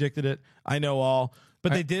 I predicted it. I know all.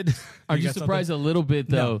 But they did. Are you surprised a little bit,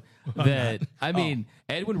 though, that, I mean,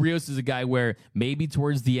 Edwin Rios is a guy where maybe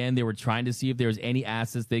towards the end they were trying to see if there was any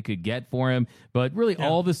assets they could get for him, but really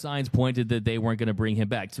all the signs pointed that they weren't going to bring him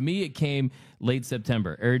back. To me, it came late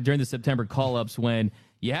September, or during the September call-ups when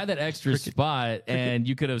you had that extra spot, and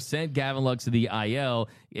you could have sent Gavin Lux to the IL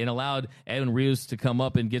and allowed Edwin Rios to come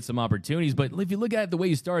up and get some opportunities. But if you look at the way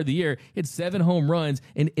you started the year, it's 7 home runs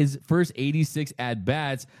in his first 86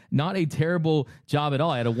 at-bats. Not a terrible job at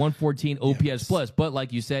all. I had a 114 OPS plus. But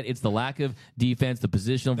like you said, it's the lack of defense, the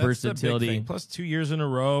positional versatility. The big thing. Plus 2 years in a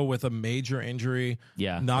row with a major injury,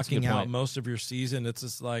 knocking out most of your season. It's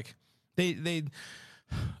just like they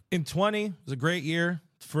in 20, it was a great year.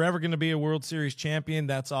 Forever going to be a World Series champion.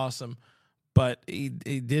 That's awesome. But he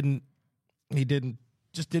didn't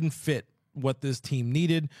fit what this team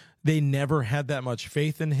needed. they never had that much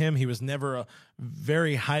faith in him. He was never a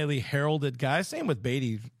very highly heralded guy. Same with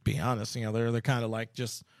Beatty, to be honest. They're kind of like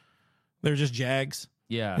they're just Jags.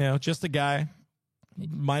 Yeah. Just a guy.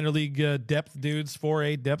 Minor league depth dudes,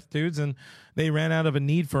 4A depth dudes, and they ran out of a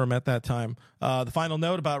need for him at that time. The final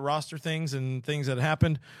note about roster things and things that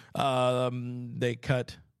happened, they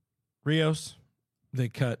cut Rios. They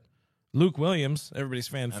cut Luke Williams, everybody's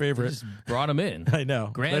fan favorite. Just brought him in. I know.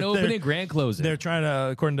 Grand opening, grand closing. They're trying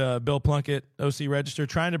to, according to Bill Plunkett, OC Register,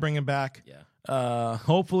 trying to bring him back. Yeah.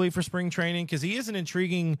 Hopefully for spring training, because he is an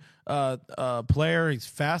intriguing player. He's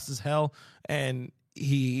fast as hell, and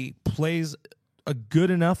he plays a good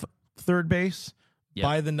enough third base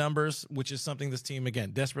by the numbers, which is something this team, again,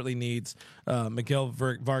 desperately needs. Miguel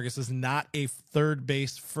Vargas is not a third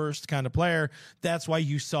base first kind of player. That's why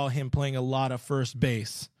you saw him playing a lot of first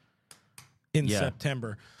base in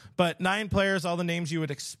September. But 9 players, all the names you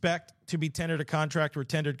would expect to be tendered a contract were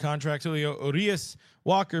tendered contracts. Julio Urias,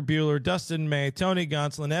 Walker Buehler, Dustin May, Tony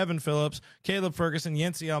Gonsolin, Evan Phillips, Caleb Ferguson,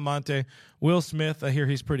 Yency Almonte, Will Smith. I hear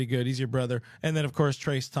he's pretty good. He's your brother. And then, of course,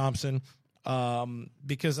 Trace Thompson.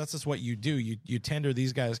 Because that's just what you do. You tender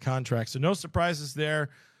these guys contracts. So no surprises there.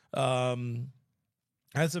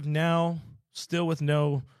 As of now, still with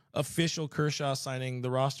no official Kershaw signing,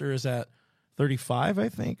 the roster is at 35, I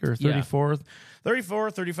think, or 34,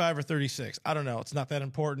 34, 35, or 36. I don't know. It's not that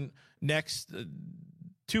important. Next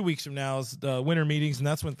 2 weeks from now is the winter meetings, and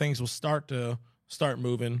that's when things will start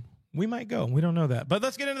moving. We might go. We don't know that. But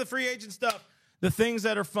let's get into the free agent stuff. The things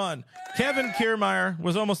that are fun. Kevin Kiermaier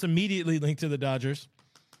was almost immediately linked to the Dodgers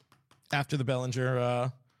after the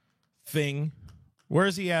Bellinger thing. Where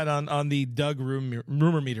is he at on the Doug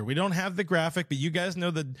rumor meter? We don't have the graphic, but you guys know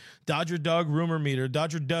the Dodger Doug rumor meter.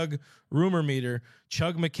 Chug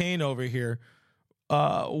McCain over here.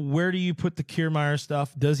 Where do you put the Kiermaier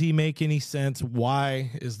stuff? Does he make any sense? Why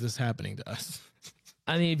is this happening to us?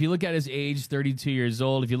 I mean, if you look at his age, 32 years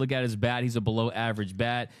old. If you look at his bat, he's a below average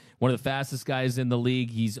bat. One of the fastest guys in the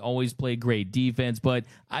league. He's always played great defense, but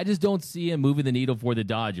I just don't see him moving the needle for the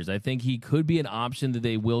Dodgers. I think he could be an option that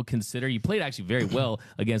they will consider. He played actually very well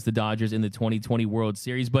against the Dodgers in the 2020 World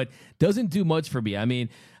Series, but doesn't do much for me. I mean,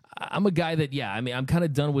 I'm a guy that, I'm kind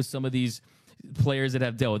of done with some of these players that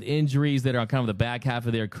have dealt with injuries that are on kind of the back half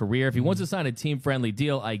of their career. If he wants to sign a team-friendly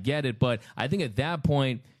deal, I get it, but I think at that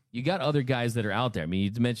point, you got other guys that are out there. I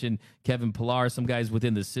mean, you mentioned Kevin Pillar, some guys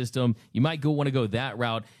within the system. You might want to go that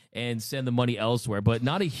route and send the money elsewhere, but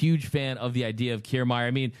not a huge fan of the idea of Kiermaier.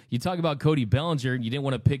 I mean, you talk about Cody Bellinger, you didn't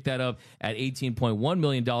want to pick that up at $18.1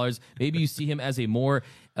 million. Maybe you see him as a more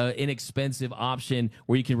inexpensive option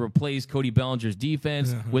where you can replace Cody Bellinger's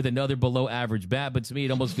defense with another below average bat. But to me,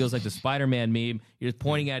 it almost feels like the Spider-Man meme. You're just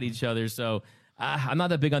pointing at each other. So I'm not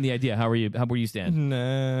that big on the idea. How are you? How were you stand?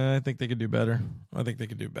 Nah, I think they could do better.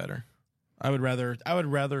 I would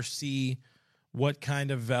rather see what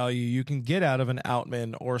kind of value you can get out of an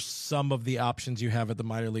Outman or some of the options you have at the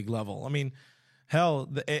minor league level. I mean, hell,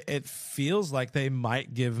 it feels like they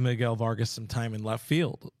might give Miguel Vargas some time in left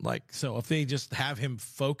field. Like, so if they just have him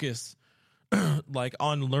focus like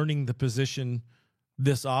on learning the position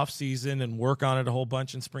this offseason and work on it a whole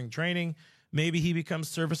bunch in spring training, maybe he becomes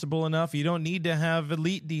serviceable enough. You don't need to have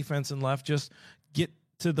elite defense in left. Just get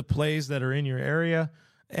to the plays that are in your area.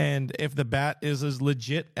 And if the bat is as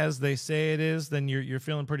legit as they say it is, then you're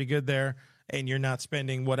feeling pretty good there, and you're not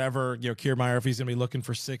spending whatever, Kiermaier, if he's going to be looking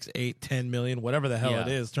for 6, 8, 10 million, whatever the hell it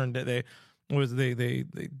is.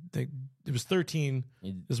 It was 13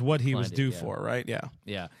 is what he was due for, right?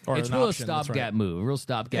 Yeah. Or it's real stopgap move,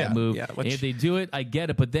 move. Yeah, and if they do it, I get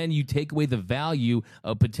it. But then you take away the value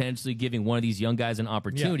of potentially giving one of these young guys an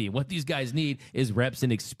opportunity. What these guys need is reps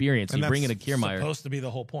and experience. And you bring in a Kiermaier. Supposed to be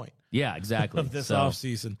the whole point. Yeah, exactly. Of this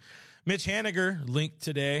offseason. Mitch Haniger linked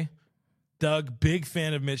today. Doug, big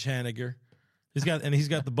fan of Mitch Haniger. He's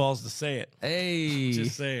got the balls to say it. Hey.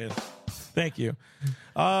 Just saying. Thank you.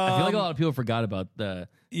 I feel like a lot of people forgot about the.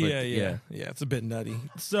 Yeah. It's a bit nutty.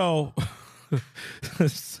 So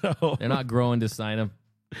they're not growing to sign him.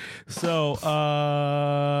 So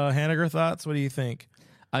Haniger thoughts? What do you think?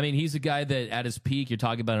 I mean, he's a guy that at his peak, you're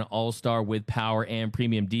talking about an all-star with power and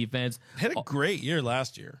premium defense. Had a great year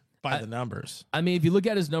last year by the numbers. I mean, if you look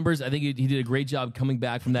at his numbers, I think he did a great job coming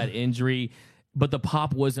back from that injury. But the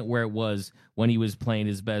pop wasn't where it was when he was playing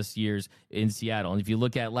his best years in Seattle. And if you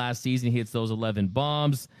look at last season, he hits those 11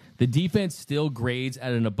 bombs. The defense still grades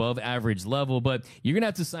at an above average level, but you're going to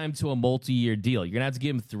have to sign him to a multi-year deal. You're going to have to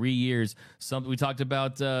give him 3 years. We talked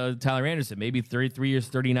about Tyler Anderson, maybe 33 years,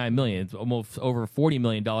 $39 million. It's almost over $40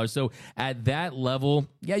 million. So at that level,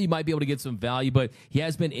 you might be able to get some value, but he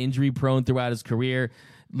has been injury prone throughout his career.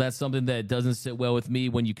 That's something that doesn't sit well with me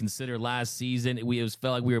when you consider last season. Felt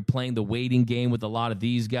like we were playing the waiting game with a lot of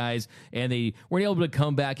these guys, and they weren't able to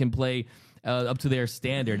come back and play up to their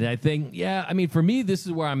standard. And I think, for me, this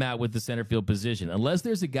is where I'm at with the center field position. Unless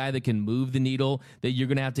there's a guy that can move the needle that you're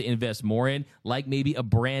going to have to invest more in, like maybe a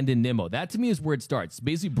Brandon Nimmo. That, to me, is where it starts.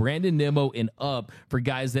 Basically, Brandon Nimmo and up for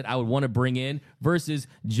guys that I would want to bring in versus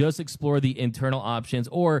just explore the internal options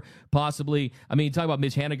or possibly, you talk about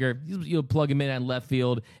Mitch Haniger, you'll plug him in at left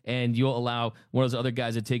field and you'll allow one of those other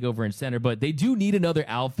guys to take over in center. But they do need another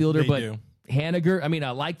outfielder. They do. Haniger, I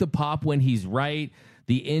like the pop when he's right.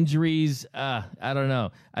 The injuries, I don't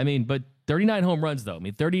know. But 39 home runs, though.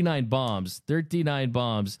 39 bombs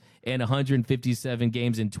and 157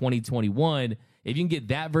 games in 2021. If you can get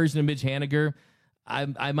that version of Mitch Haniger,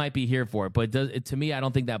 I might be here for it. But to me, I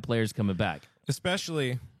don't think that player's coming back.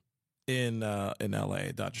 Especially in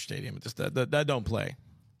L.A., Dodger Stadium. Just that don't play.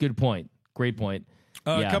 Good point. Great point.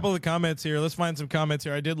 A couple of the comments here. Let's find some comments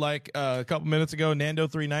here. I did like a couple minutes ago,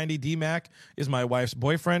 Nando390, D-Mac is my wife's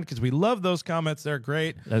boyfriend because we love those comments. They're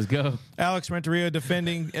great. Let's go. Alex Renteria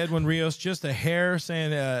defending Edwin Rios just a hair,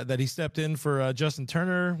 saying that he stepped in for Justin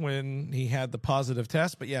Turner when he had the positive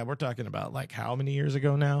test. But, we're talking about like how many years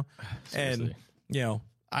ago now? Seriously. And,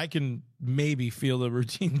 I can maybe feel the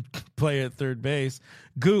routine play at third base.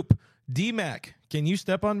 Goop, D-Mac, can you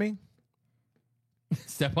step on me?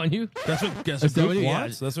 Step on you? That's what Goop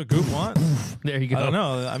wants. Yeah. That's what Goop wants. There you go. I don't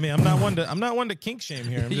know. I'm not one to kink shame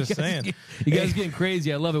here. I'm just saying. You guys getting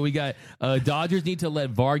crazy. I love it. We got Dodgers need to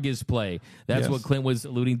let Vargas play. That's what Clint was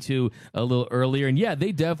alluding to a little earlier. And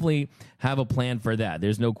they definitely have a plan for that.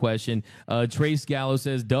 There's no question. Trace Gallo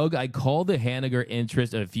says, Doug, I called the Haniger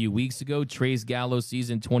interest a few weeks ago. Trace Gallo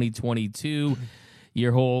season 2022.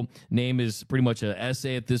 Your whole name is pretty much an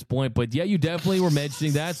essay at this point. But, you definitely were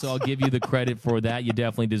mentioning that, so I'll give you the credit for that. You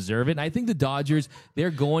definitely deserve it. And I think the Dodgers, they're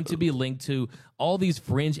going to be linked to all these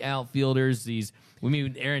fringe outfielders,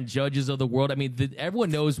 Aaron Judges of the world.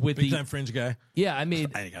 Everyone knows with big time fringe guy. Yeah,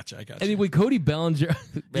 I got you. With Cody Bellinger,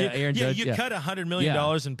 Aaron Judge. You cut $100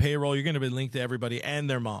 million in payroll, you're going to be linked to everybody and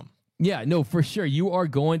their mom. Yeah, no, for sure. You are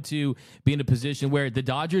going to be in a position where the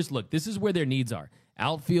Dodgers, look, this is where their needs are.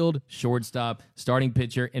 Outfield, shortstop, starting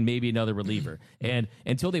pitcher, and maybe another reliever. And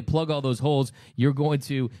until they plug all those holes, you're going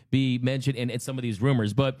to be mentioned in some of these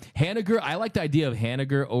rumors. But Haniger, I like the idea of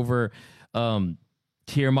Haniger over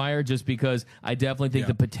Kiermaier just because I definitely think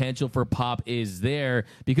the potential for pop is there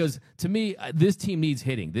because to me, this team needs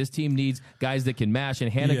hitting. This team needs guys that can mash,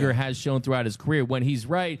 and Haniger has shown throughout his career when he's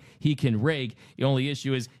right, he can rake. The only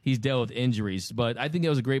issue is he's dealt with injuries. But I think that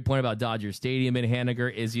was a great point about Dodger Stadium and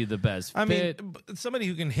Haniger. Is he the best fit? Somebody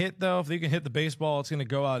who can hit, though, if they can hit the baseball, it's going to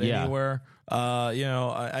go out anywhere.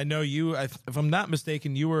 I know you, if I'm not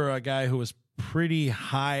mistaken, you were a guy who was pretty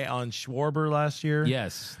high on Schwarber last year.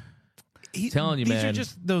 Yes. Telling you, these are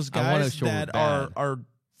just those guys that are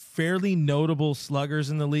fairly notable sluggers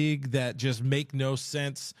in the league that just make no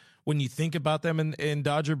sense when you think about them in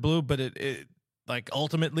Dodger blue. But it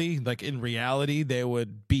ultimately, in reality, they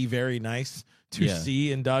would be very nice to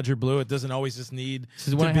see in Dodger blue. It doesn't always just need. This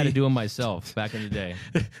is what I had to do them myself back in the day.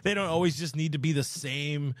 They don't always just need to be the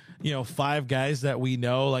same, 5 guys that we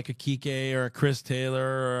know, like a Kike or a Chris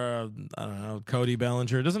Taylor or Cody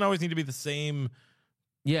Bellinger. It doesn't always need to be the same.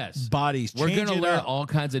 Yes, bodies. We're going to learn all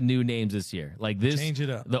kinds of new names this year. Like this, change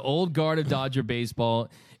it up. The old guard of Dodger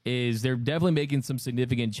baseball they're definitely making some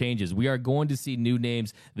significant changes. We are going to see new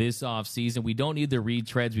names this offseason. We don't need the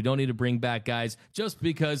retreads. We don't need to bring back guys just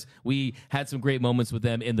because we had some great moments with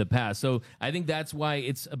them in the past. So I think that's why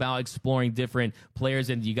it's about exploring different players.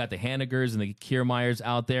 And you got the Hanigers and the Kiermaiers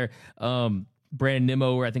out there. Brandon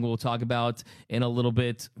Nimmo, I think we'll talk about in a little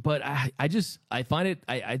bit. But I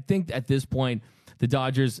think at this point, the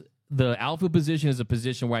Dodgers, the outfield position is a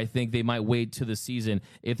position where I think they might wait to the season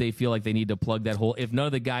if they feel like they need to plug that hole, if none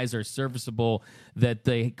of the guys are serviceable that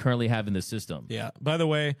they currently have in the system. Yeah. By the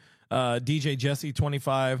way, DJ Jesse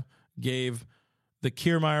 25 gave the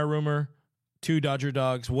Kiermaier rumor 2 Dodger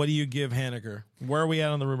dogs. What do you give Haniger? Where are we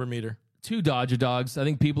at on the rumor meter? 2 Dodger dogs. I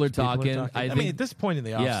think people are talking. I think at this point in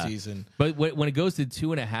the offseason. But when it goes to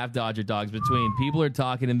 2.5 Dodger dogs between, people are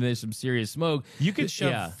talking and there's some serious smoke. You could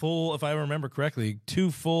shove full, if I remember correctly,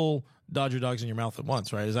 2 full Dodger dogs in your mouth at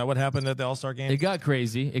once, right? Is that what happened at the All-Star game? It got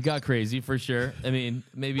crazy for sure. maybe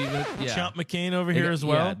even, Chump McCain over here as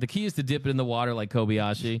well. Yeah, the key is to dip it in the water like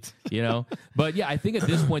Kobayashi, But I think at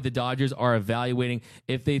this point the Dodgers are evaluating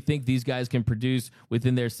if they think these guys can produce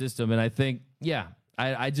within their system. And I think,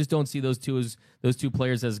 I just don't see those two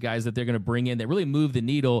players as guys that they're going to bring in that really move the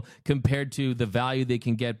needle compared to the value they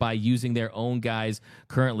can get by using their own guys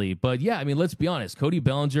currently. But yeah, I mean, let's be honest. Cody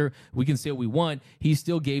Bellinger, we can say what we want. He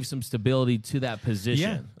still gave some stability to that position.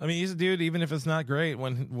 Yeah, I mean, he's a dude. Even if it's not great,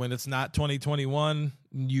 when it's not 2021,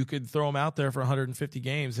 you could throw him out there for 150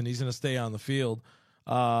 games, and he's going to stay on the field.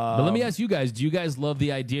 But let me ask you guys, do you guys love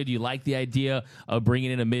the idea? Do you like the idea of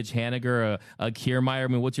bringing in a Mitch Haniger, a Kiermaier? I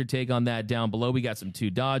mean, what's your take on that down below? We got some two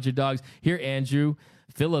Dodger dogs. Here, Andrew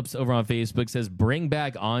Phillips over on Facebook says, bring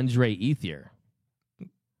back Andre Ethier.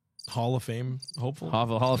 Hall of Fame hopeful.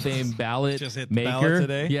 Hall of Fame ballot Just hit the maker. ballot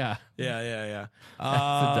today. Yeah. Yeah. That's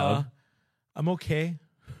a dub. I'm okay.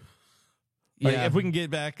 Like, Yeah. if we can get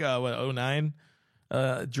back, 09,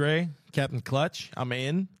 Dre, Captain Clutch, I'm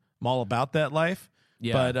in. I'm all about that life.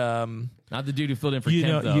 Yeah. But Not the dude who filled in for you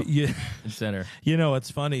Kemp, know, though, you in center. know what's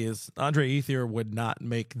funny is Andre Ethier would not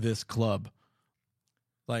make this club.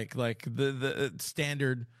 Like the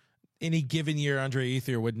standard, any given year, Andre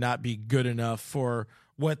Ethier would not be good enough for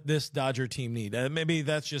what this Dodger team need. Maybe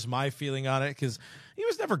that's just my feeling on it, because he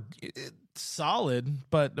was never solid,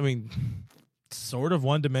 but I mean, sort of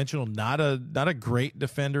one-dimensional, not a great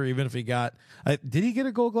defender, even if he got did he get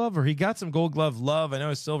a Gold Glove, or he got some Gold Glove love? I know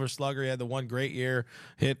his Silver Slugger, he had the one great year,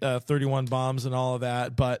 hit 31 bombs and all of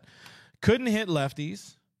that, but couldn't hit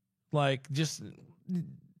lefties. Like, just,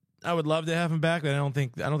 I would love to have him back, but I don't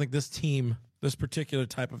think this particular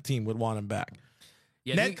type of team would want him back.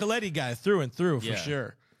 Yeah, Ned Coletti guy through and through, for Yeah.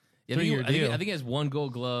 sure. Yeah, I think he has one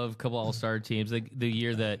Gold Glove, couple All-Star teams. Like the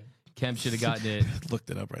year that Kemp should have gotten it. Looked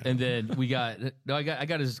it up right And now. then we got I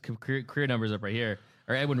got his career numbers up right here,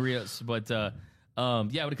 or Edwin Rios. But yeah,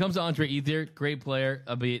 when it comes to Andre Ethier, great player.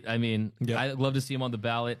 I mean, Yep. I'd love to see him on the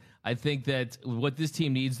ballot. I think that what this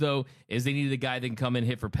team needs, though, is they need a guy that can come in,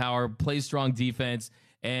 hit for power, play strong defense,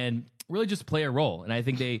 and really just play a role. And I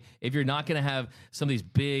think if you're not going to have some of these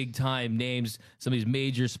big time names, some of these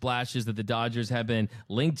major splashes that the Dodgers have been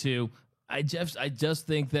linked to, I just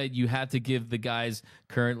think that you have to give the guys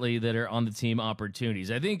currently that are on the team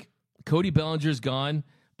opportunities. I think Cody Bellinger's gone,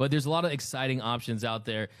 but there's a lot of exciting options out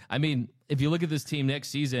there. I mean, if you look at this team next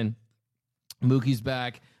season, Mookie's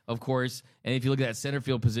back, of course, and if you look at that center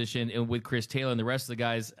field position and with Chris Taylor and the rest of the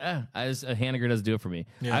guys, Haniger doesn't do it for me.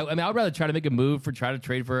 Yeah. I mean, I'd rather try to make a move try to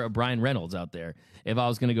trade for a Brian Reynolds out there if I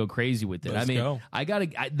was going to go crazy with it. Let's go.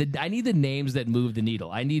 I need the names that move the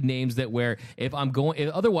needle. I need names that where if I'm going,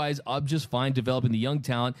 otherwise I'm just fine developing the young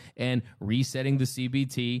talent and resetting the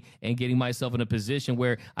CBT and getting myself in a position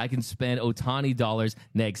where I can spend Ohtani dollars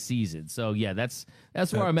next season. So yeah, that's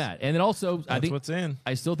where I'm at. And then also, I think what's in.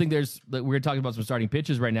 I still think we're talking about some starting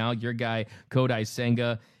pitchers right now. Your guy Kodai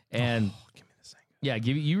Senga, and Give me the Senga. yeah,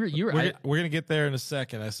 give you. We're gonna get there in a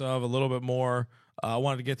second. I still have a little bit more. I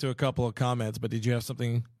wanted to get to a couple of comments, but did you have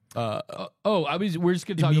something? We're just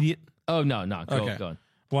gonna talk Immediate? Oh no, go Okay. on.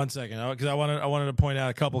 1 second, because I wanted to point out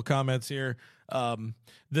a couple of comments here.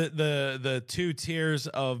 The two tiers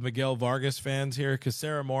of Miguel Vargas fans here, because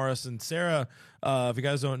Sarah Morris and Sarah, if you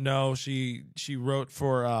guys don't know, she wrote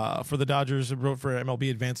for the Dodgers, wrote for MLB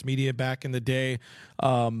Advanced Media back in the day.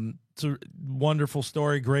 It's a wonderful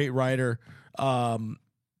story, great writer,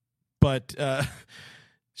 but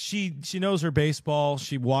she knows her baseball.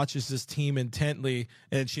 She watches this team intently,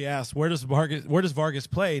 and she asked, "Where does Vargas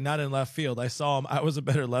play? Not in left field. I saw him. I was a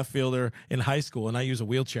better left fielder in high school, and I use a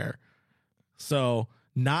wheelchair." So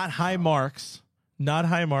not high marks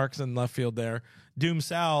in left field there. Doom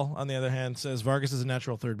Sal, on the other hand, says Vargas is a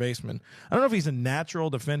natural third baseman. I don't know if he's a natural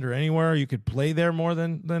defender anywhere. You could play there more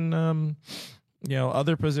than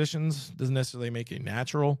other positions. Doesn't necessarily make it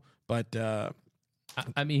natural, but.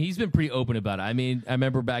 I mean, he's been pretty open about it. I mean, I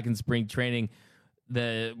remember back in spring training,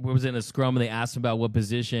 was in a scrum and they asked him about what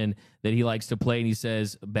position that he likes to play, and he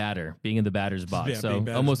says batter, being in the batter's box. Yeah, so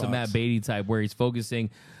batter's almost box. a Matt Beatty type where he's focusing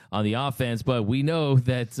on the offense. But we know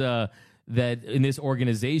that that in this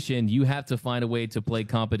organization, you have to find a way to play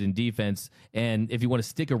competent defense. And if you want to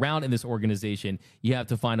stick around in this organization, you have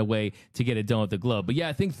to find a way to get it done with the glove. But yeah,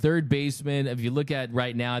 I think third baseman, if you look at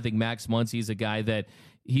right now, I think Max Muncy is a guy that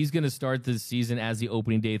he's going to start the season as the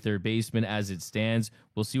opening day third baseman as it stands.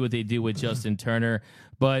 We'll see what they do with Justin Turner.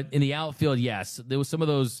 But in the outfield, yes, there was some of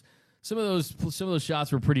those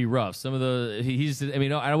shots were pretty rough. I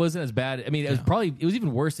wasn't as bad. I mean, it was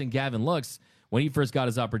even worse than Gavin Lux when he first got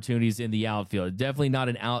his opportunities in the outfield. Definitely not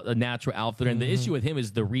a natural outfielder. And the issue with him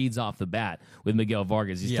is the reads off the bat with Miguel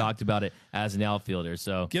Vargas. He's talked about it as an outfielder.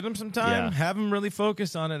 So get him some time. Yeah. Have him really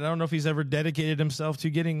focus on it. I don't know if he's ever dedicated himself to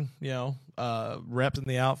getting, reps in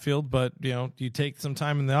the outfield, but, you take some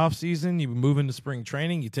time in the offseason. You move into spring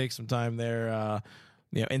training. You take some time there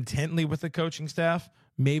intently with the coaching staff,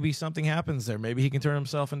 maybe something happens there. Maybe he can turn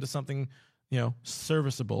himself into something,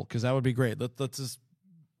 serviceable, because that would be great. Let's just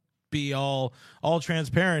be all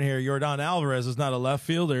transparent here. Yordan Alvarez is not a left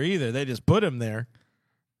fielder either. They just put him there.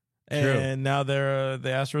 True. And now they're the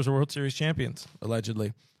Astros are World Series champions,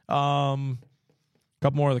 allegedly.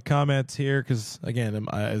 Couple more of the comments here, because, again,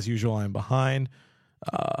 as usual, I'm behind.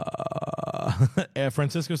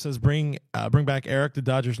 Francisco says, bring back Eric to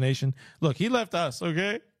Dodgers Nation. Look, he left us,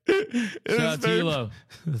 okay? Shout out to Elo.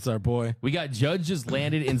 That's our boy. We got Judge just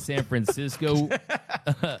landed in San Francisco.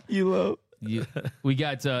 Elo. We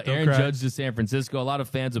got Aaron Judge to San Francisco. A lot of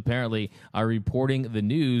fans apparently are reporting the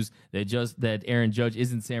news that Aaron Judge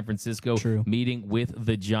is in San Francisco meeting with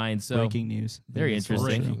the Giants. So breaking news. Very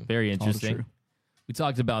interesting. Very interesting. We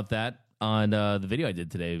talked about that on the video I did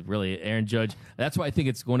today. Really, Aaron Judge. That's why I think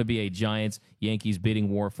it's going to be a Giants-Yankees bidding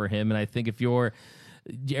war for him. And I think if you're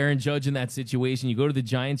Aaron Judge in that situation, you go to the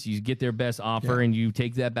Giants, you get their best offer, and you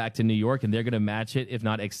take that back to New York, and they're going to match it, if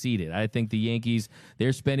not exceed it. I think the Yankees,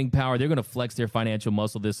 their spending power, they're going to flex their financial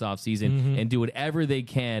muscle this offseason and do whatever they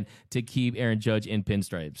can to keep Aaron Judge in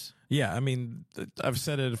pinstripes. Yeah, I mean, I've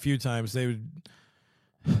said it a few times.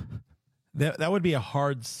 That would be a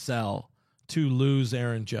hard sell to lose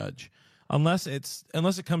Aaron Judge. Unless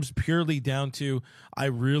it comes purely down to, I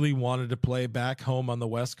really wanted to play back home on the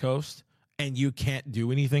West Coast, and you can't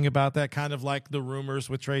do anything about that. Kind of like the rumors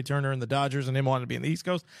with Trey Turner and the Dodgers and him wanting to be in the East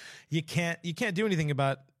Coast. You can't do anything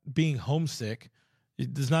about being homesick.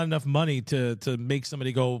 There's not enough money to make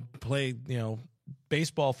somebody go play,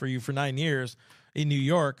 baseball for you for 9 years in New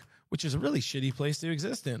York, which is a really shitty place to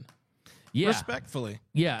exist in. Yeah. Respectfully.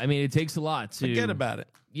 Yeah, I mean, it takes a lot to forget about it.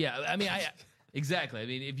 Yeah, I mean, exactly. I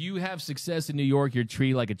mean, if you have success in New York, you're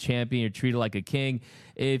treated like a champion, you're treated like a king.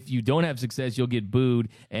 If you don't have success, you'll get booed,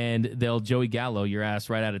 and they'll Joey Gallo your ass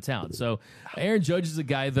right out of town. So Aaron Judge is a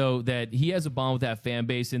guy, though, that he has a bond with that fan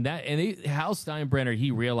base, and Hal Steinbrenner,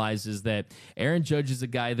 he realizes that Aaron Judge is a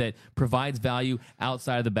guy that provides value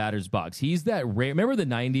outside of the batter's box. He's that rare. Remember the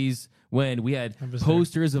 90s? When we had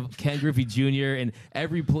posters of Ken Griffey Jr. and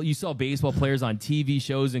you saw baseball players on TV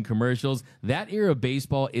shows and commercials. That era of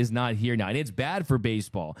baseball is not here now. And it's bad for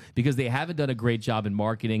baseball because they haven't done a great job in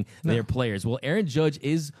marketing their players. Well, Aaron Judge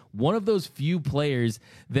is one of those few players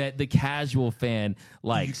that the casual fan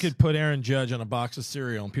likes. You could put Aaron Judge on a box of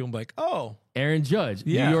cereal and people will be like, oh. Aaron Judge,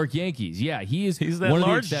 New York Yankees. Yeah, he's that one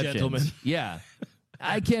large of the exceptions. Gentleman. Yeah.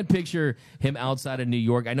 I can't picture him outside of New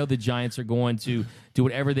York. I know the Giants are going to do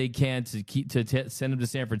whatever they can to send him to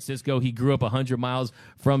San Francisco. He grew up 100 miles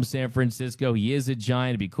from San Francisco. He is a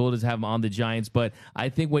Giant. It'd be cool to have him on the Giants, but I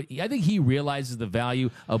think he realizes the value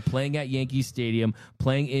of playing at Yankee Stadium,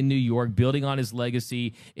 playing in New York, building on his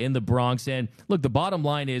legacy in the Bronx. And look, the bottom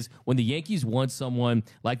line is when the Yankees want someone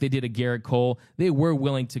like they did a Garrett Cole, they were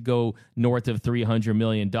willing to go north of $300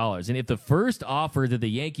 million. And if the first offer that the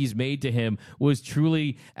Yankees made to him was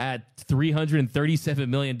truly at $337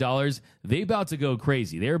 million, they about to go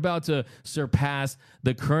crazy. They're about to surpass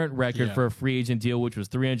the current record for a free agent deal, which was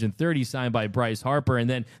 $330 signed by Bryce Harper. And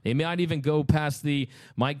then they may not even go past the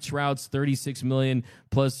Mike Trout's $36 million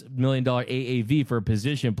plus $1 million AAV for a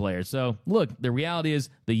position player. So look, the reality is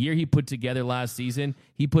the year he put together last season,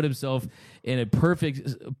 he put himself in a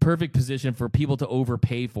perfect position for people to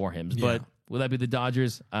overpay for him. Yeah. But will that be the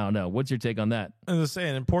Dodgers? I don't know. What's your take on that? As I say,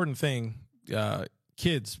 an important thing,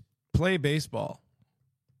 kids, play baseball.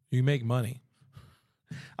 You make money.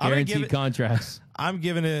 Guaranteed contracts. I'm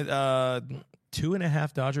giving it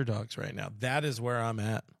 2.5 Dodger dogs right now. That is where I'm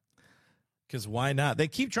at. Because why not? They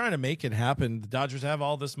keep trying to make it happen. The Dodgers have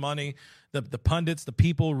all this money. The pundits, the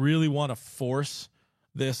people really want to force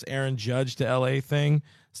this Aaron Judge to LA thing.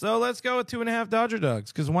 So let's go with 2.5 Dodger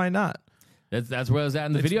dogs. Because why not? That's where I was at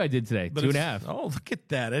in the video I did today. 2.5. Oh, look at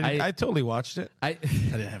that. I totally watched it. I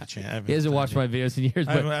didn't have a chance. He hasn't watched my videos in years.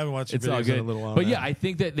 But I haven't watched it's videos all good. in a little while. But yeah, I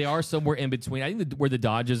think that they are somewhere in between. I think where the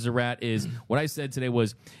Dodgers are at is what I said today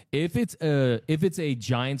was if it's a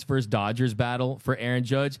Giants versus Dodgers battle for Aaron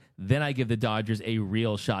Judge, then I give the Dodgers a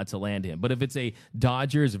real shot to land him. But if it's a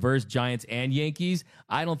Dodgers versus Giants and Yankees,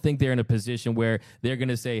 I don't think they're in a position where they're going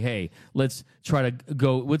to say, hey, let's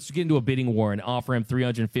get into a bidding war and offer him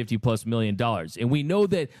 $350+ million. And we know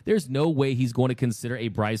that there's no way he's going to consider a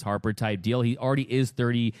Bryce Harper type deal. He already is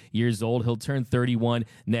 30 years old. He'll turn 31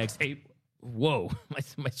 next April. Whoa,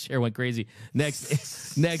 my chair went crazy.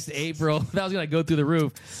 Next April. That was going to go through the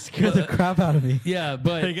roof. Scared the crap out of me. Yeah,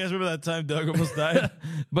 but... Hey, you guys remember that time Doug almost died?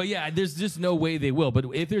 But yeah, there's just no way they will. But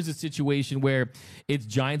if there's a situation where it's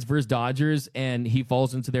Giants versus Dodgers and he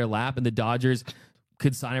falls into their lap and the Dodgers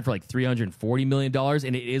could sign him for like $340 million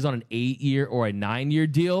and it is on an 8-year or a 9-year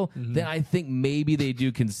deal, then I think maybe they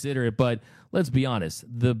do consider it. But let's be honest,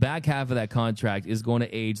 the back half of that contract is going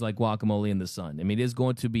to age like guacamole in the sun. I mean, it is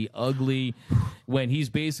going to be ugly when he's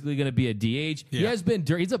basically going to be a DH. He has been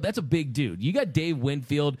dirty. That's a big dude. You got Dave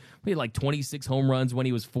Winfield, he had like 26 home runs when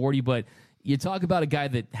he was 40, but you talk about a guy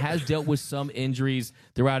that has dealt with some injuries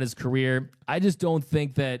throughout his career. I just don't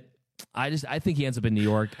think that. I think he ends up in New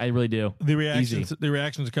York. I really do. The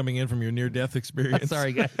reactions are coming in from your near-death experience.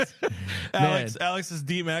 Sorry, guys. Alex's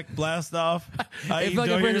D-Mac blast off.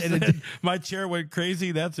 My chair went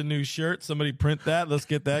crazy. That's a new shirt. Somebody print that. Let's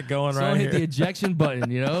get that going right here. Hit the ejection button,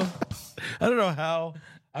 you know? I don't know how.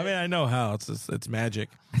 I mean, I know how. It's magic.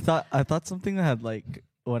 I thought something had like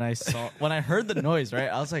when I heard the noise, right?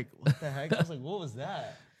 I was like, what the heck? I was like, what was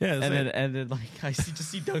that? Yeah, and then like I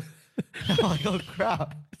see Doug. I'm like, oh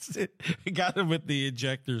crap! We got him with the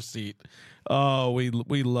ejector seat. Oh, we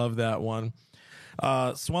love that one.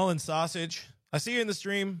 Swollen sausage. I see you in the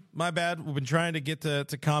stream. My bad. We've been trying to get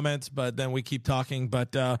to comments, but then we keep talking.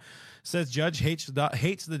 But says Judge hates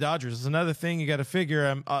the Dodgers. It's another thing you got to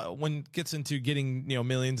figure. When it gets into getting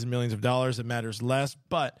millions and millions of dollars, it matters less.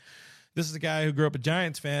 But this is a guy who grew up a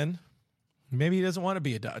Giants fan. Maybe he doesn't want to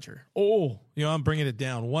be a Dodger. I'm bringing it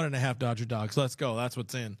down. 1.5 Dodger dogs. Let's go. That's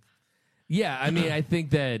what's in. Yeah, I mean, I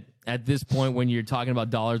think that at this point, when you're talking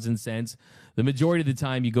about dollars and cents, the majority of the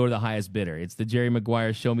time you go to the highest bidder. It's the Jerry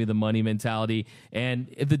Maguire show me the money mentality.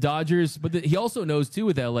 And if the Dodgers, he also knows too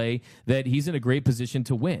with LA that he's in a great position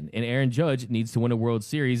to win. And Aaron Judge needs to win a World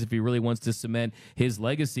Series if he really wants to cement his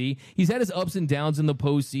legacy. He's had his ups and downs in the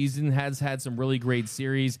postseason, has had some really great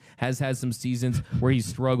series, has had some seasons where he's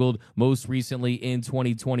struggled, most recently in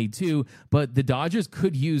 2022. But the Dodgers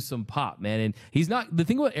could use some pop, man. And the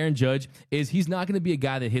thing about Aaron Judge is he's not going to be a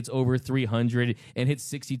guy that hits over 300 and hits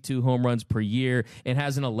 62 home runs per year and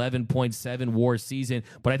has an 11.7 WAR season.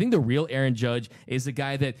 But I think the real Aaron Judge is the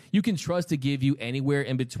guy that you can trust to give you anywhere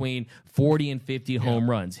in between 40 and 50 home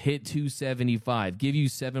runs, hit 275, give you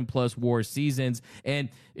 7+ WAR seasons. And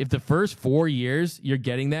if the first 4 years you're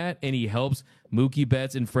getting that and he helps Mookie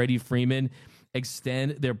Betts and Freddie Freeman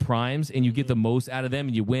extend their primes and you get the most out of them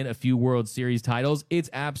and you win a few World Series titles, it's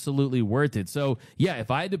absolutely worth it. So, yeah, if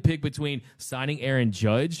I had to pick between signing Aaron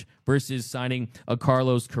Judge versus signing a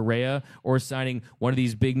Carlos Correa or signing one of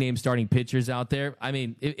these big name starting pitchers out there, I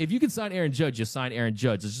mean, if you can sign Aaron Judge, just sign Aaron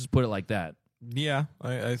Judge. Let's just put it like that. Yeah,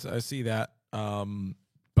 I see that.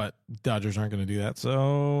 But Dodgers aren't going to do that,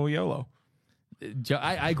 so YOLO.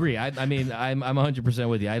 I agree. I mean, I'm 100%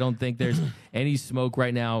 with you. I don't think there's any smoke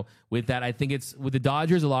right now with that. I think it's with the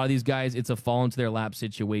Dodgers, a lot of these guys, it's a fall into their lap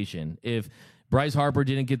situation. If Bryce Harper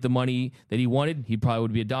didn't get the money that he wanted, he probably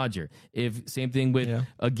would be a Dodger. If same thing with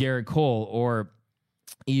a Garrett Cole or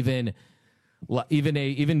even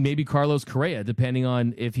maybe Carlos Correa, depending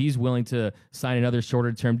on if he's willing to sign another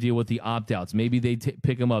shorter term deal with the opt-outs. Maybe they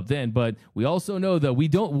pick him up then. But we also know that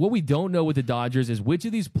what we don't know with the Dodgers is which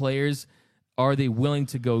of these players are they willing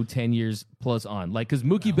to go 10 years plus on? Like, because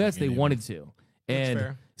Mookie Betts, they wanted to.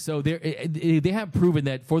 And so they have proven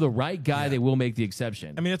that for the right guy, they will make the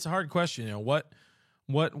exception. I mean, it's a hard question. What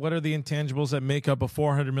are the intangibles that make up a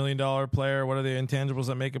 $400 million player? What are the intangibles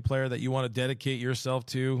that make a player that you want to dedicate yourself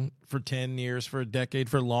to for 10 years, for a decade,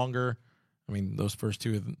 for longer? I mean, those first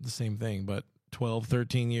two are the same thing, but 12,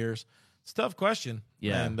 13 years. It's a tough question.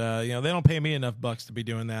 Yeah. And, they don't pay me enough bucks to be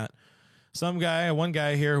doing that. One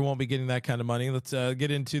guy here who won't be getting that kind of money. Let's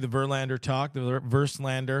get into the Verlander talk, the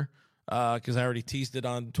Verslander, because I already teased it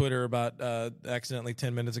on Twitter about accidentally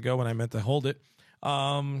 10 minutes ago when I meant to hold it.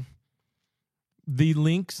 The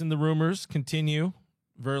links and the rumors continue.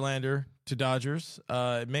 Verlander to Dodgers.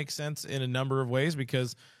 It makes sense in a number of ways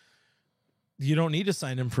because you don't need to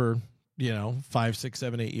sign him for 5, 6,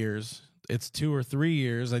 7, 8 years. It's 2 or 3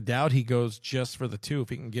 years. I doubt he goes just for the 2 if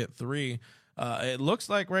he can get 3. It looks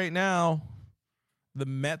like right now the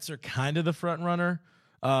Mets are kind of the front runner.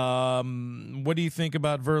 What do you think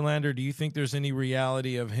about Verlander? Do you think there's any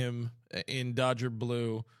reality of him in Dodger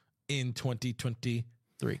blue in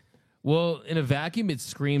 2023? Well, in a vacuum, it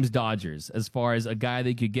screams Dodgers as far as a guy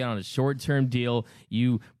that could get on a short-term deal.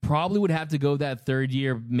 You probably would have to go that third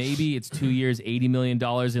year. Maybe it's 2 years, $80 million.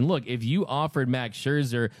 And look, if you offered Max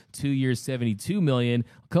Scherzer 2 years, $72 million,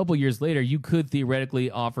 a couple years later, you could theoretically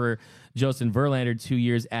offer Justin Verlander 2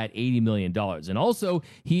 years at $80 million. And also,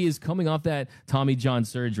 he is coming off that Tommy John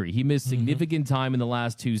surgery. He missed significant time in the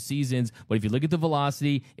last 2 seasons, but if you look at the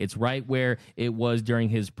velocity, it's right where it was during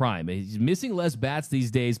his prime. He's missing less bats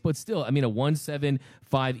these days, but still, I mean, a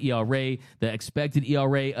 1.75 ERA, the expected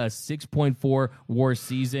ERA, a 6.4 WAR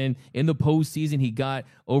season. In the postseason, he got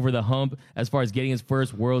over the hump as far as getting his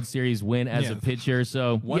first World Series win as a pitcher.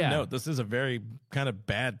 So, One note, this is a very kind of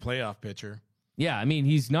bad playoff pitcher. Yeah, I mean,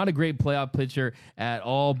 he's not a great playoff pitcher at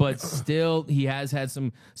all, but still he has had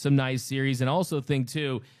some nice series. And also think,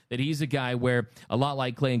 too, that he's a guy where, a lot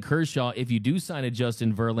like Clayton Kershaw, if you do sign a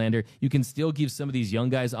Justin Verlander, you can still give some of these young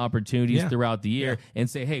guys opportunities throughout the year and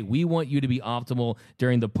say, hey, we want you to be optimal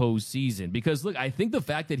during the postseason. Because, look, I think the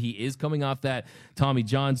fact that he is coming off that Tommy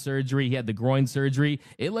John surgery, he had the groin surgery,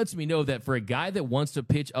 it lets me know that for a guy that wants to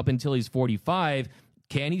pitch up until he's 45,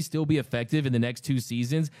 can he still be effective in the next 2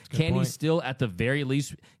 seasons? Can he still, at the very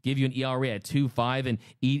least, give you an ERA at 2.5 and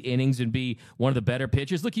eat innings and be one of the better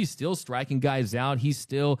pitchers? Look, he's still striking guys out. He's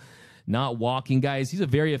still not walking guys. He's a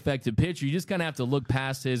very effective pitcher. You just kind of have to look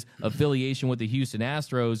past his affiliation with the Houston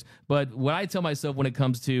Astros. But what I tell myself when it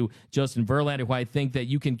comes to Justin Verlander, who I think that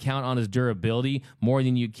you can count on his durability more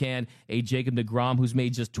than you can a Jacob DeGrom, who's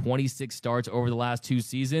made just 26 starts over the last 2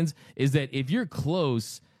 seasons, is that if you're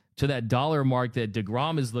close to that dollar mark that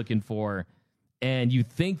DeGrom is looking for, and you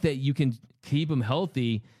think that you can keep him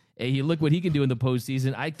healthy, and you look what he can do in the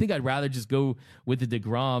postseason, I think I'd rather just go with the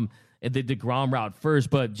DeGrom route first.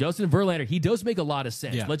 But Justin Verlander, he does make a lot of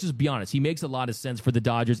sense. Yeah. Let's just be honest. He makes a lot of sense for the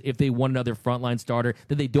Dodgers if they want another frontline starter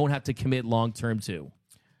that they don't have to commit long-term to.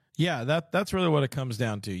 Yeah, that's really what it comes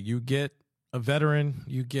down to. You get a veteran,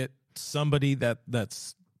 you get somebody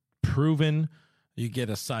that's proven, you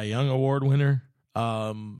get a Cy Young Award winner.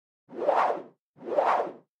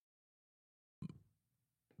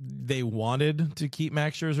 They wanted to keep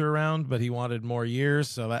Max Scherzer around, but he wanted more years.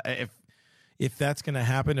 So if that's going to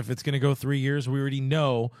happen, if it's going to go 3 years, we already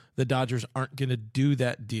know the Dodgers aren't going to do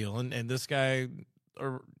that deal. And this guy,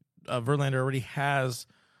 or Verlander, already has.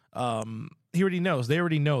 He already knows. They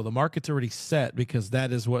already know. The market's already set because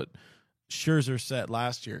that is what Scherzer set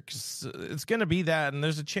last year. Because it's going to be that, and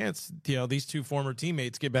there's a chance these two former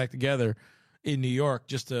teammates get back together in New York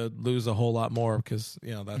just to lose a whole lot more because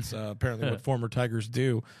that's apparently what former Tigers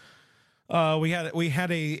do. We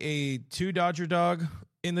had a 2 Dodger dog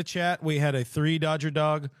in the chat. We had a 3 Dodger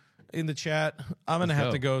dog in the chat. I'm gonna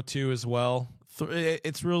have to go 2 as well.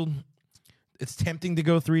 It's tempting to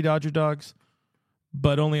go 3 Dodger dogs,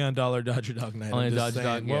 but only on Dollar Dodger Dog night. Only Dodger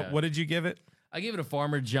Dog. Yeah. What did you give it? I gave it a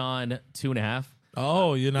Farmer John 2.5.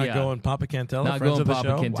 Oh, you're not going Papa Cantella? Not friends going of the Papa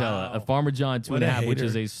show? Cantella. Wow. A Farmer John 2.5, which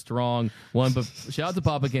is hater. a strong one. But shout out to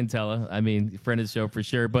Papa Cantella. I mean, friend of the show for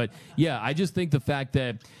sure. But yeah, I just think the fact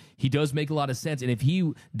that he does make a lot of sense. And if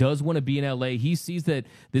he does want to be in LA, he sees that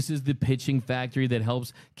this is the pitching factory that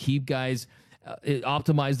helps keep guys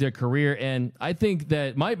optimize their career. And I think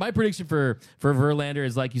that my prediction for Verlander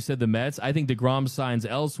is, like you said, the Mets. I think DeGrom signs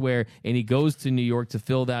elsewhere and he goes to New York to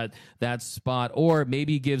fill that spot, or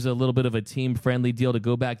maybe he gives a little bit of a team-friendly deal to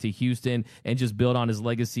go back to Houston and just build on his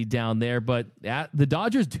legacy down there. But the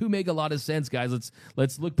Dodgers do make a lot of sense, guys.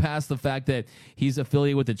 Let's look past the fact that he's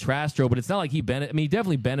affiliated with the Trastro, but it's not like he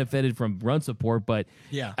definitely benefited from run support, but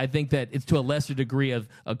yeah, I think that it's to a lesser degree of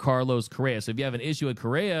a Carlos Correa. So if you have an issue with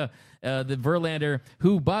Correa, the Verlander,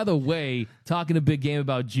 who, by the way, talking a big game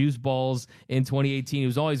about juice balls in 2018, he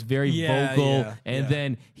was always very vocal, and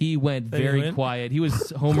then he went very quiet. He was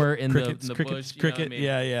Homer in the bush. Cricket, I mean?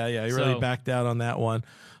 Yeah. He really backed out on that one.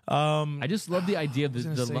 I just love the idea of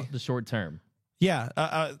the short term.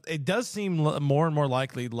 Yeah, it does seem more and more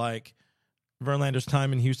likely like Verlander's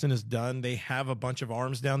time in Houston is done. They have a bunch of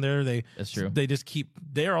arms down there. That's true. They just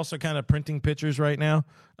they're also kind of printing pitchers right now.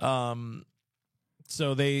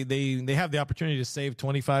 So they have the opportunity to save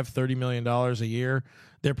 $25-30 million a year.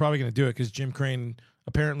 They're probably going to do it because Jim Crane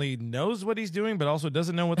apparently knows what he's doing, but also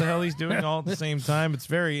doesn't know what the hell he's doing all at the same time. It's a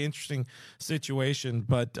very interesting situation.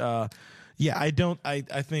 But I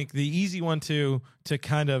think the easy one to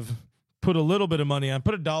kind of put a little bit of money on,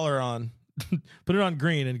 put $1 on, put it on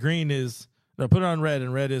green, and green is put it on red,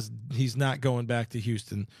 and red is he's not going back to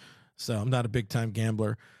Houston. So I'm not a big time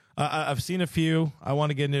gambler. I've seen a few. I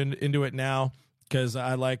want to get into it now. Because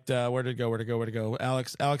I liked where to go.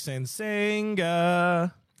 Alex and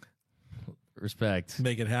Senga. Respect.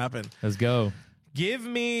 Make it happen. Let's go. Give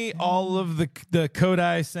me all of the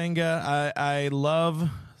Kodai Senga. I love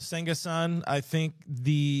Senga-san. I think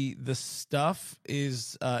the stuff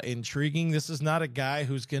is intriguing. This is not a guy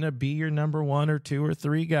who's going to be your number 1 or 2 or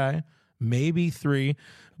 3 guy. Maybe 3.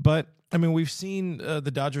 But I mean, we've seen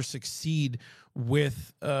the Dodgers succeed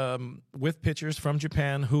with pitchers from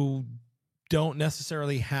Japan who don't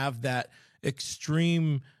necessarily have that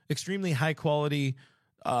extremely high quality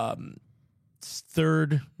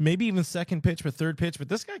third, maybe even second pitch, but third pitch. But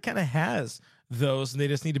this guy kind of has those, and they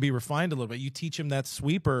just need to be refined a little bit. You teach him that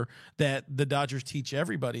sweeper that the Dodgers teach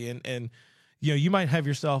everybody, and you might have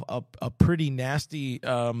yourself a pretty nasty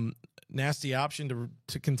option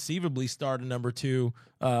to conceivably start a number 2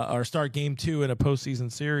 or start game 2 in a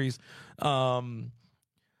postseason series.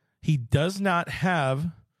 He does not have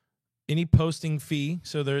any posting fee,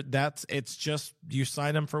 so it's just you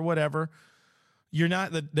sign him for whatever. They're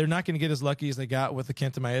not going to get as lucky as they got with the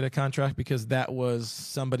Kenta Maeda contract, because that was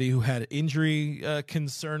somebody who had injury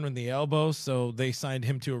concern with the elbow, so they signed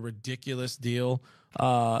him to a ridiculous deal.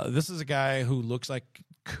 This is a guy who looks like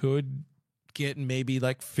could get maybe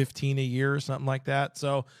like 15 a year or something like that.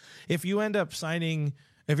 So if you end up signing,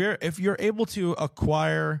 if you're able to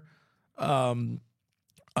acquire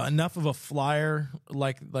enough of a flyer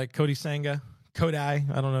like Kodai Senga, I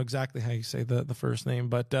don't know exactly how you say the first name,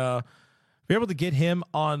 but if you're able to get him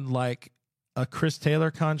on like a Chris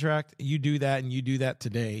Taylor contract, you do that, and you do that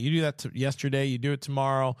today. You do that yesterday, you do it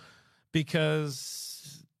tomorrow,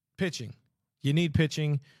 because pitching. You need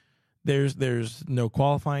pitching. There's no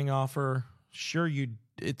qualifying offer. Sure,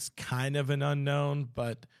 it's kind of an unknown,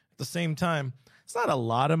 but at the same time, it's not a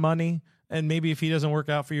lot of money. And maybe if he doesn't work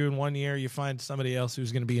out for you in 1 year, you find somebody else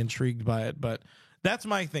who's going to be intrigued by it. But that's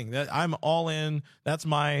my thing. That I'm all in. That's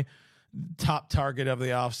my top target of the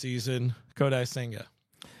offseason, Kodai Senga.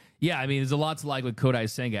 Yeah, I mean, there's a lot to like with Kodai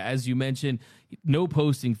Senga. As you mentioned, no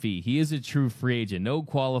posting fee. He is a true free agent. No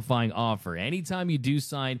qualifying offer. Anytime you do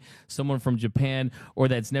sign someone from Japan or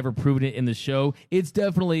that's never proven it in the show, it's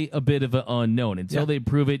definitely a bit of an unknown. Until they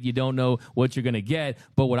prove it, you don't know what you're going to get.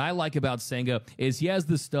 But what I like about Senga is he has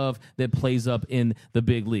the stuff that plays up in the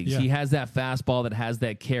big leagues. He has that fastball that has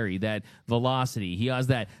that carry, that velocity. He has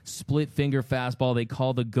that split finger fastball they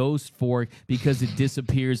call the ghost fork because it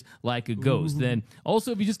disappears like a ghost. Then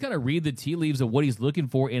also, if you just kind of read the tea leaves of what he's looking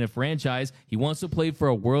for in a franchise, he wants to play for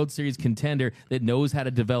a World Series contender that knows how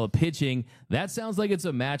to develop pitching. That sounds like it's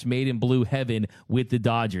a match made in blue heaven with the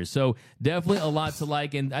Dodgers. So definitely a lot to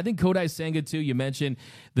like. And I think Kodai Senga, too, you mentioned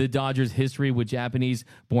the Dodgers' history with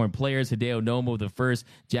Japanese-born players. Hideo Nomo, the first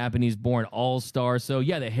Japanese-born all-star. So,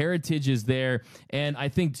 yeah, the heritage is there. And I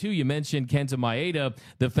think, too, you mentioned Kenta Maeda,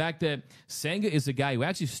 the fact that Senga is a guy who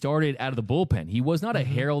actually started out of the bullpen. He was not a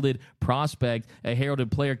heralded prospect, a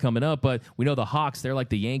heralded player coming up, but we know the Hawks, they're like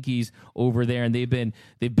the Yankees over there, and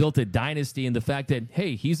they've built a dynasty. And the fact that,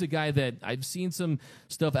 hey, he's a guy that I've seen some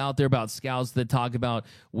stuff out there about scouts that talk about,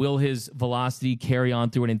 will his velocity carry on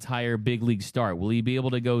through an entire big league start? Will he be able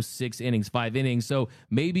to go 6 innings, 5 innings? So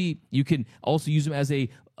maybe you can also use him as a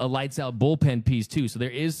lights out bullpen piece too. So there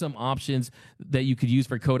is some options that you could use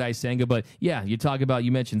for Kodai Senga. But yeah, you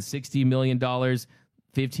mentioned $60 million,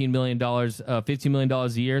 $15 million, $15 million a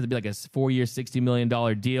year. That'd be like a 4-year, $60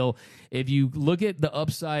 million deal. If you look at the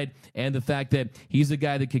upside and the fact that he's a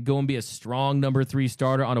guy that could go and be a strong number 3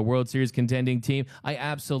 starter on a World Series contending team, I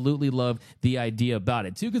absolutely love the idea about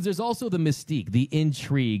it too, because there's also the mystique, the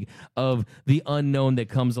intrigue of the unknown that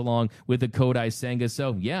comes along with the Kodai Senga.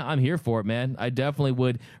 So yeah, I'm here for it, man. I definitely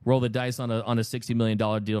would roll the dice on a $60 million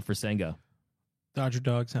deal for Senga. Dodger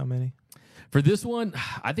dogs, how many? For this one,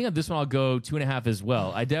 I think on this one I'll go 2.5 as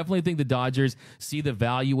well. I definitely think the Dodgers see the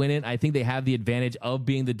value in it. I think they have the advantage of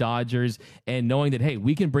being the Dodgers and knowing that, hey,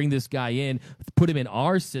 we can bring this guy in, put him in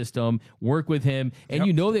our system, work with him, and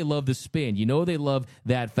you know they love the spin. You know they love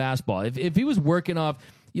that fastball. If he was working off,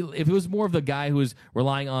 if he was more of the guy who was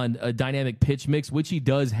relying on a dynamic pitch mix, which he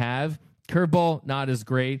does have, curveball, not as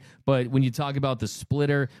great, but when you talk about the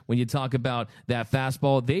splitter, when you talk about that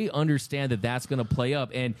fastball, they understand that that's going to play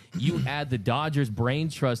up, and you add the Dodgers' brain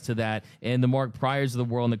trust to that, and the Mark Pryors of the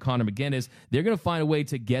world and the Connor McGinnis, they're going to find a way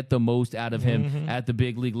to get the most out of him at the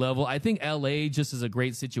big league level. I think L.A. just is a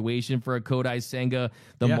great situation for a Kodai Senga,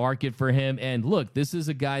 the market for him, and look, this is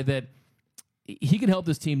a guy that he can help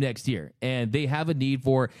this team next year, and they have a need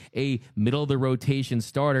for a middle of the rotation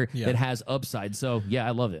starter that has upside. So yeah,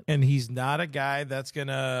 I love it. And he's not a guy that's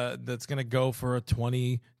gonna go for a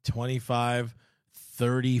 20, 25,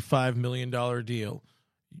 $35 million deal.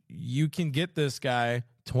 You can get this guy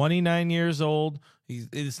 29 years old.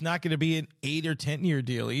 It's not going to be an 8 or 10 year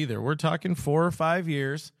deal either. We're talking 4 or 5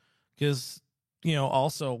 years, because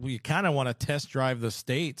also we kind of want to test drive the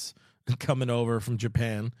states coming over from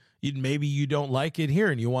Japan. Maybe you don't like it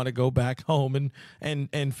here and you want to go back home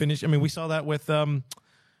and finish. I mean, we saw that with who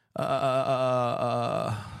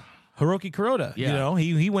Hiroki Kuroda. Yeah. You know,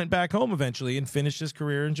 he went back home eventually and finished his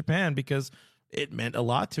career in Japan because it meant a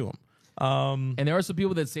lot to him. And there are some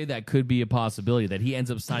people that say that could be a possibility, that he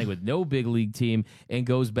ends up signing with no big league team and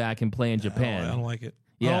goes back and play in Japan. I don't like it.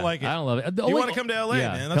 Yeah, I don't like it. I don't love it. You want to come to LA,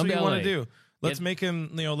 man. That's come what to you want LA. to do. Let's make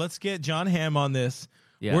him, let's get John Hamm on this.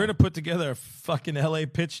 Yeah. We're going to put together a fucking LA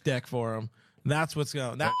pitch deck for him. That's what's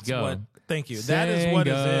going. That's what. Thank you. That is what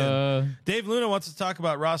is in. Dave Luna wants to talk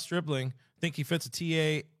about Ross Stripling. Think he fits a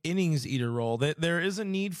TA innings eater role. There is a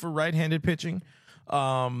need for right-handed pitching.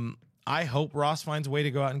 I hope Ross finds a way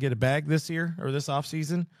to go out and get a bag this year or this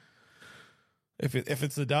offseason. If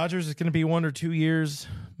it's the Dodgers, it's going to be 1 or 2 years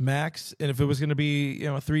max. And if it was going to be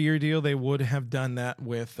a 3-year deal, they would have done that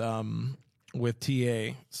with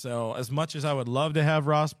TA. So as much as I would love to have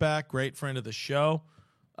Ross back, great friend of the show,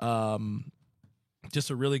 just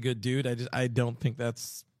a really good dude. I don't think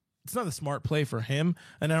it's not a smart play for him,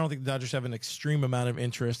 and I don't think the Dodgers have an extreme amount of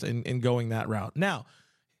interest in going that route. Now,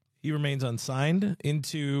 he remains unsigned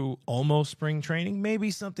into almost spring training. Maybe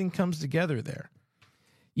something comes together there.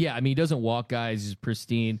 Yeah, I mean, he doesn't walk guys. He's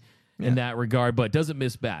pristine in that regard, but doesn't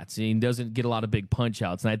miss bats. He doesn't get a lot of big punch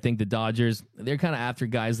outs. And I think the Dodgers, they're kind of after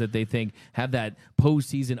guys that they think have that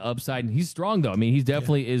postseason upside. And he's strong, though. I mean, he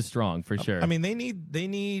definitely is strong for sure. I mean, they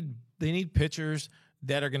need pitchers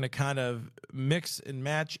that are going to kind of mix and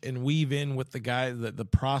match and weave in with the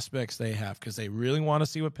prospects they have, because they really want to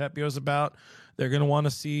see what Pepio's about. They're going to want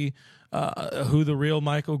to see who the real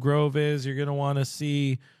Michael Grove is. You're going to want to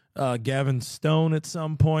see Gavin Stone at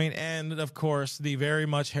some point, and of course the very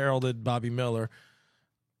much heralded Bobby Miller.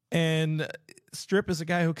 And Strip is a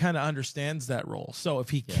guy who kind of understands that role. So if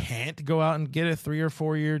he can't go out and get a 3 or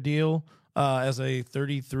 4 year deal as a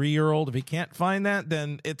 33-year-old, if he can't find that,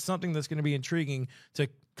 then it's something that's going to be intriguing to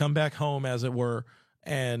come back home, as it were,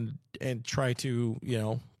 and try to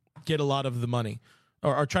get a lot of the money,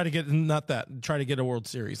 or try to get try to get a World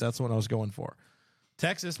Series. That's what I was going for.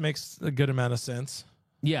 Texas makes a good amount of sense.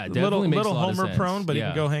 Yeah, definitely makes a lot of sense. Homer prone, but he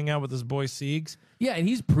can go hang out with his boy Siegs. Yeah, and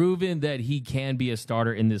he's proven that he can be a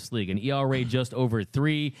starter in this league. An ERA just over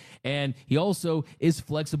 3, and he also is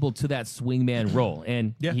flexible to that swingman role.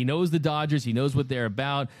 And he knows the Dodgers. He knows what they're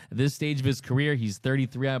about. At this stage of his career, he's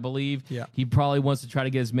 33, I believe. Yeah. He probably wants to try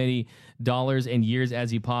to get as many dollars and years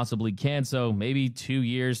as he possibly can. So maybe 2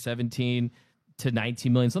 years, 17 to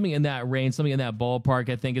 19 million, something in that range, something in that ballpark,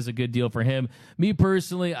 I think is a good deal for him. Me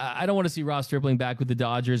personally, I don't want to see Ross Stripling back with the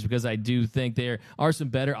Dodgers, because I do think there are some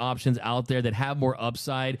better options out there that have more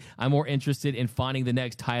upside. I'm more interested in finding the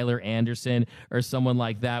next Tyler Anderson or someone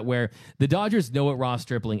like that, where the Dodgers know what Ross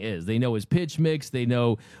Stripling is. They know his pitch mix. They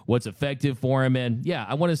know what's effective for him. And yeah,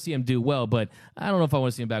 I want to see him do well, but I don't know if I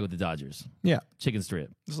want to see him back with the Dodgers. Yeah. Chicken strip.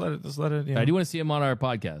 Just let it. I do want to see him on our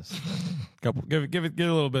podcast. Give it a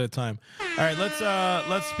little bit of time. All right,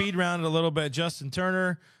 let's speed round it a little bit. Justin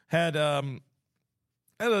Turner had a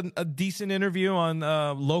decent interview on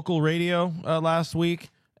local radio last week,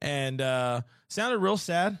 and sounded real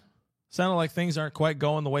sad. Sounded like things aren't quite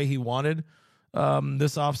going the way he wanted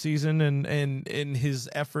this offseason, and in his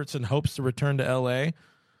efforts and hopes to return to LA.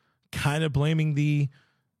 Kind of blaming the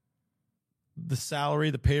salary,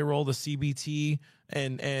 the payroll, the CBT,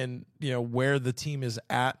 and where the team is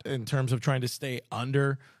at in terms of trying to stay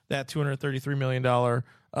under that $233 million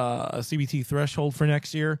CBT threshold for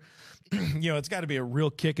next year. It's got to be a real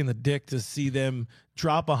kick in the dick to see them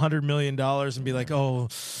drop $100 million and be like, oh,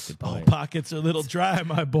 pockets are a little dry,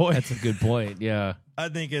 my boy. That's a good point. Yeah. I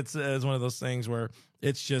think it's one of those things where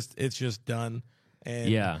it's just done.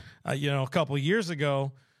 And a couple of years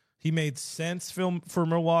ago, he made sense for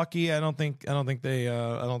Milwaukee. I don't think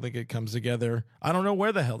it comes together. I don't know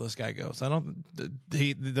where the hell this guy goes.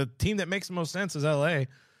 The team that makes the most sense is LA.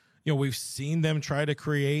 We've seen them try to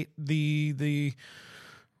create the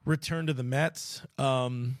return to the Mets.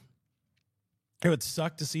 It would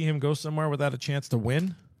suck to see him go somewhere without a chance to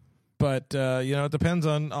win. But it depends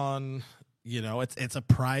on it's a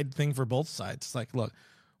pride thing for both sides. It's like, look,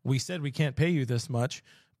 we said we can't pay you this much,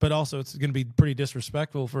 but also it's going to be pretty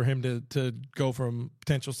disrespectful for him to go from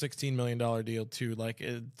potential $16 million deal to like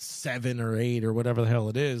a 7 or 8 or whatever the hell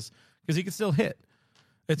it is, because he can still hit.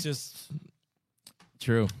 It's just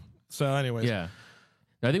true. So anyways. Yeah.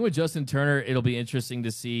 I think with Justin Turner, it'll be interesting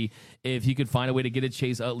to see if he could find a way to get a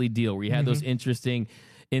Chase Utley deal where you had those interesting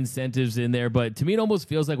incentives in there. But to me, it almost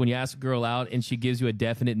feels like when you ask a girl out and she gives you a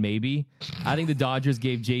definite maybe. I think the Dodgers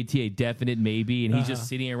gave JT a definite maybe, and he's just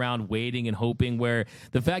sitting around waiting and hoping, where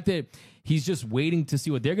the fact that he's just waiting to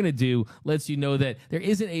see what they're going to do lets you know that there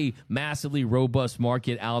isn't a massively robust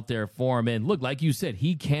market out there for him. And look, like you said,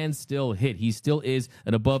 he can still hit. He still is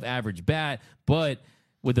an above average bat, but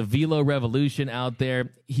with the velo revolution out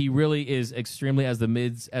there, he really is extremely, as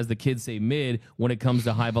the kids say, mid when it comes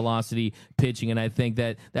to high velocity pitching. And I think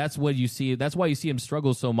that's what you see. That's why you see him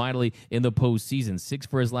struggle so mightily in the postseason. 6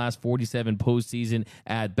 for his last 47 postseason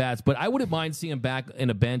at bats. But I wouldn't mind seeing him back in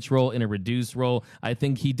a bench role, in a reduced role. I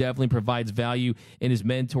think he definitely provides value in his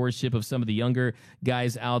mentorship of some of the younger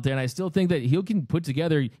guys out there. And I still think that he can put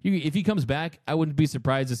together, if he comes back, I wouldn't be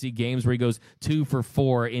surprised to see games where he goes 2 for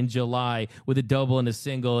 4 in July with a double and a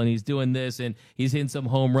single, and he's doing this and he's hitting some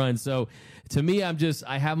home runs. So to me,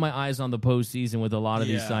 I have my eyes on the postseason with a lot of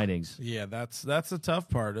these signings. Yeah, that's the tough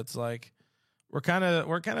part. It's like we're kind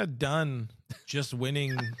of done just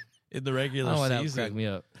winning in the regular season. That would crack me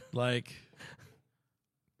up. Like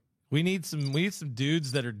we need some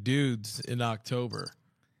dudes that are dudes in October,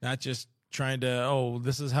 not just trying to,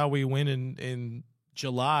 this is how we win in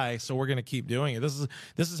July, so we're going to keep doing it. This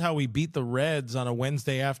is how we beat the Reds on a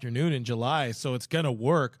Wednesday afternoon in July, so it's going to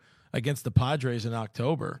work against the Padres in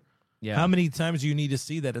October. Yeah. How many times do you need to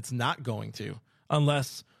see that it's not going to,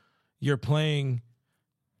 unless you're playing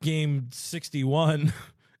game 61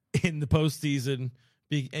 in the postseason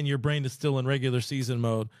and your brain is still in regular season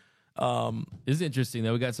mode? This is interesting,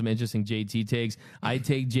 though. We got some interesting JT takes. I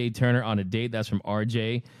take Jay Turner on a date. That's from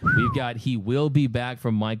RJ. We've got he will be back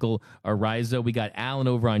from Michael Arizo. We got Alan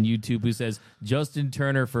over on YouTube who says Justin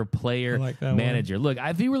Turner for player manager. Look,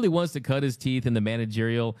 if he really wants to cut his teeth in the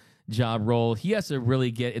managerial job role, he has to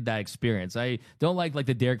really get that experience. I don't like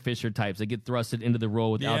the Derek Fisher types that get thrusted into the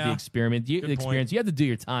role without the experience. You have to do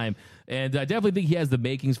your time, and I definitely think he has the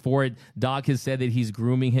makings for it. Doc has said that he's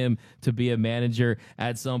grooming him to be a manager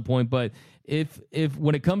at some point, but if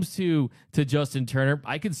when it comes to Justin Turner,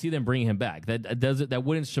 I could see them bringing him back. That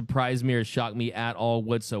wouldn't surprise me or shock me at all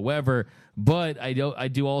whatsoever. But I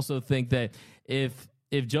do also think that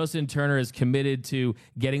if Justin Turner is committed to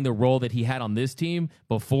getting the role that he had on this team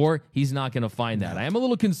before, he's not going to find that. I am a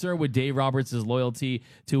little concerned with Dave Roberts' loyalty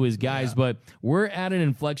to his guys, but we're at an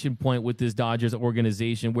inflection point with this Dodgers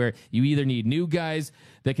organization where you either need new guys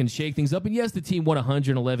that can shake things up. And yes, the team won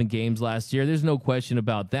 111 games last year. There's no question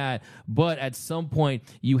about that. But at some point,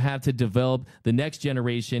 you have to develop the next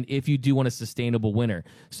generation if you do want a sustainable winner.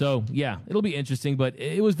 So, yeah, it'll be interesting. But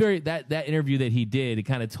it was that interview that he did, it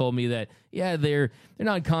kind of told me that, they're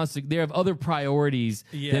not constant. They have other priorities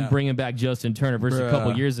than bringing back Justin Turner versus a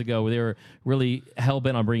couple years ago where they were really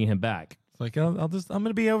hell-bent on bringing him back. It's like, I'm going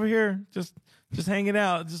to be over here just hanging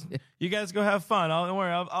out. Just you guys go have fun. Don't worry.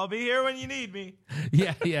 I'll be here when you need me.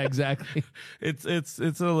 Yeah, exactly. It's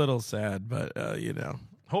a little sad, but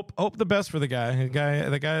hope the best for the guy.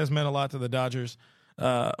 The guy has meant a lot to the Dodgers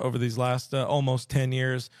over these last almost 10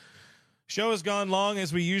 years. Show has gone long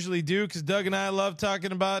as we usually do because Doug and I love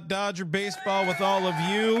talking about Dodger baseball with all of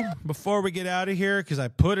you. Before we get out of here, because I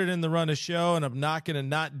put it in the run of show and I'm not going to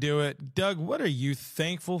not do it. Doug, what are you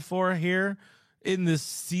thankful for here in this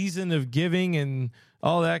season of giving and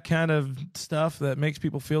all that kind of stuff that makes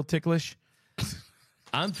people feel ticklish?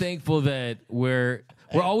 I'm thankful that we're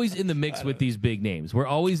always in the mix with these big names. We're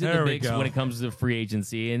always in the mix when it comes to free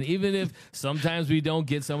agency. And even if sometimes we don't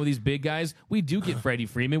get some of these big guys, we do get Freddie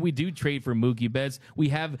Freeman. We do trade for Mookie Betts. We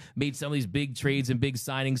have made some of these big trades and big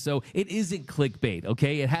signings. So it isn't clickbait,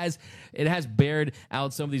 okay? It has bared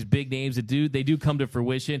out some of these big names that they do come to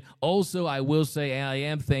fruition. Also, I will say I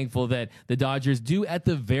am thankful that the Dodgers do at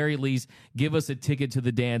the very least give us a ticket to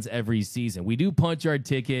the dance every season. We do punch our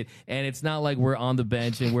ticket, and it's not like we're on the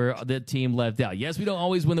bench and we're the team left out. Yes, we don't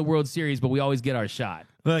always win the World Series, but we always get our shot.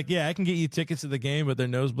 Like, I can get you tickets to the game, but they're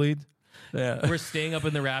nosebleeds. Yeah. We're staying up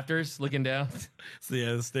in the rafters looking down. So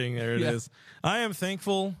the sting there it is. I am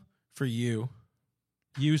thankful for you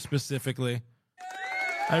specifically.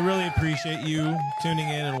 I really appreciate you tuning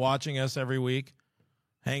in and watching us every week,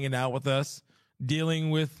 hanging out with us, dealing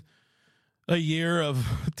with a year of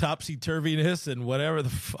topsy-turviness and whatever the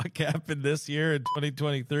fuck happened this year in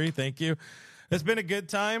 2023. Thank you. It's been a good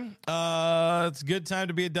time. It's a good time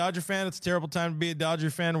to be a Dodger fan. It's a terrible time to be a Dodger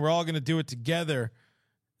fan. We're all going to do it together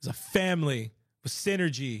as a family with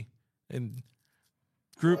synergy and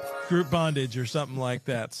group bondage or something like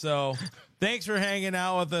that. So thanks for hanging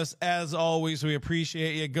out with us. As always, we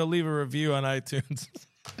appreciate you. Go leave a review on iTunes.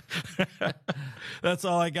 That's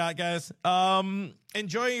all I got, guys.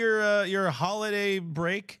 Enjoy your holiday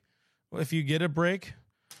break if you get a break.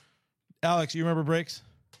 Alex, you remember breaks?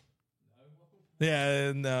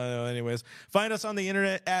 Yeah, no. Anyways, find us on the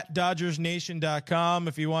internet at DodgersNation.com.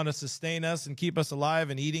 If you want to sustain us and keep us alive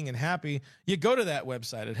and eating and happy, you go to that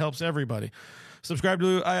website. It helps everybody. Subscribe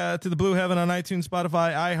to the Blue Heaven on iTunes,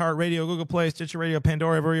 Spotify, iHeartRadio, Google Play, Stitcher Radio,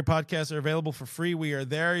 Pandora. Everywhere your podcasts are available for free, we are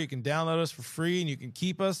there. You can download us for free, and you can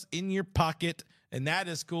keep us in your pocket and that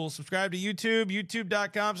is cool. Subscribe to YouTube,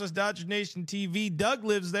 youtube.com/DodgersNationTV. Doug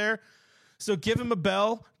lives there, so give him a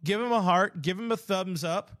bell, give him a heart, give him a thumbs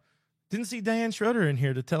up. Didn't see Diane Schroeder in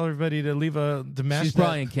here to tell everybody to leave a Damascus. She's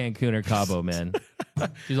probably in Cancun or Cabo, man.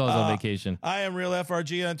 She's always on vacation. I am Real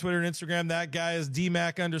FRG on Twitter and Instagram. That guy is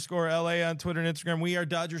DMAC_LA on Twitter and Instagram. We are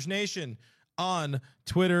Dodgers Nation on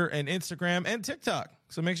Twitter and Instagram and TikTok.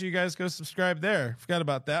 So make sure you guys go subscribe there. Forgot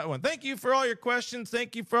about that one. Thank you for all your questions.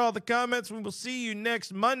 Thank you for all the comments. We will see you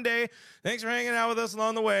next Monday. Thanks for hanging out with us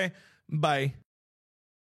along the way. Bye.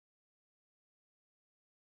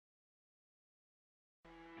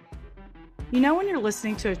 You know when you're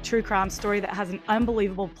listening to a true crime story that has an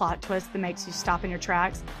unbelievable plot twist that makes you stop in your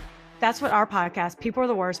tracks? That's what our podcast, People Are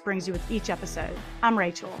the Worst, brings you with each episode. I'm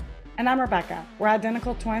Rachel. And I'm Rebecca. We're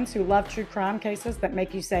identical twins who love true crime cases that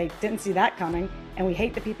make you say, didn't see that coming, and we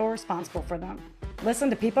hate the people responsible for them. Listen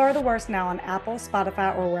to People Are the Worst now on Apple,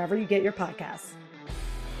 Spotify, or wherever you get your podcasts.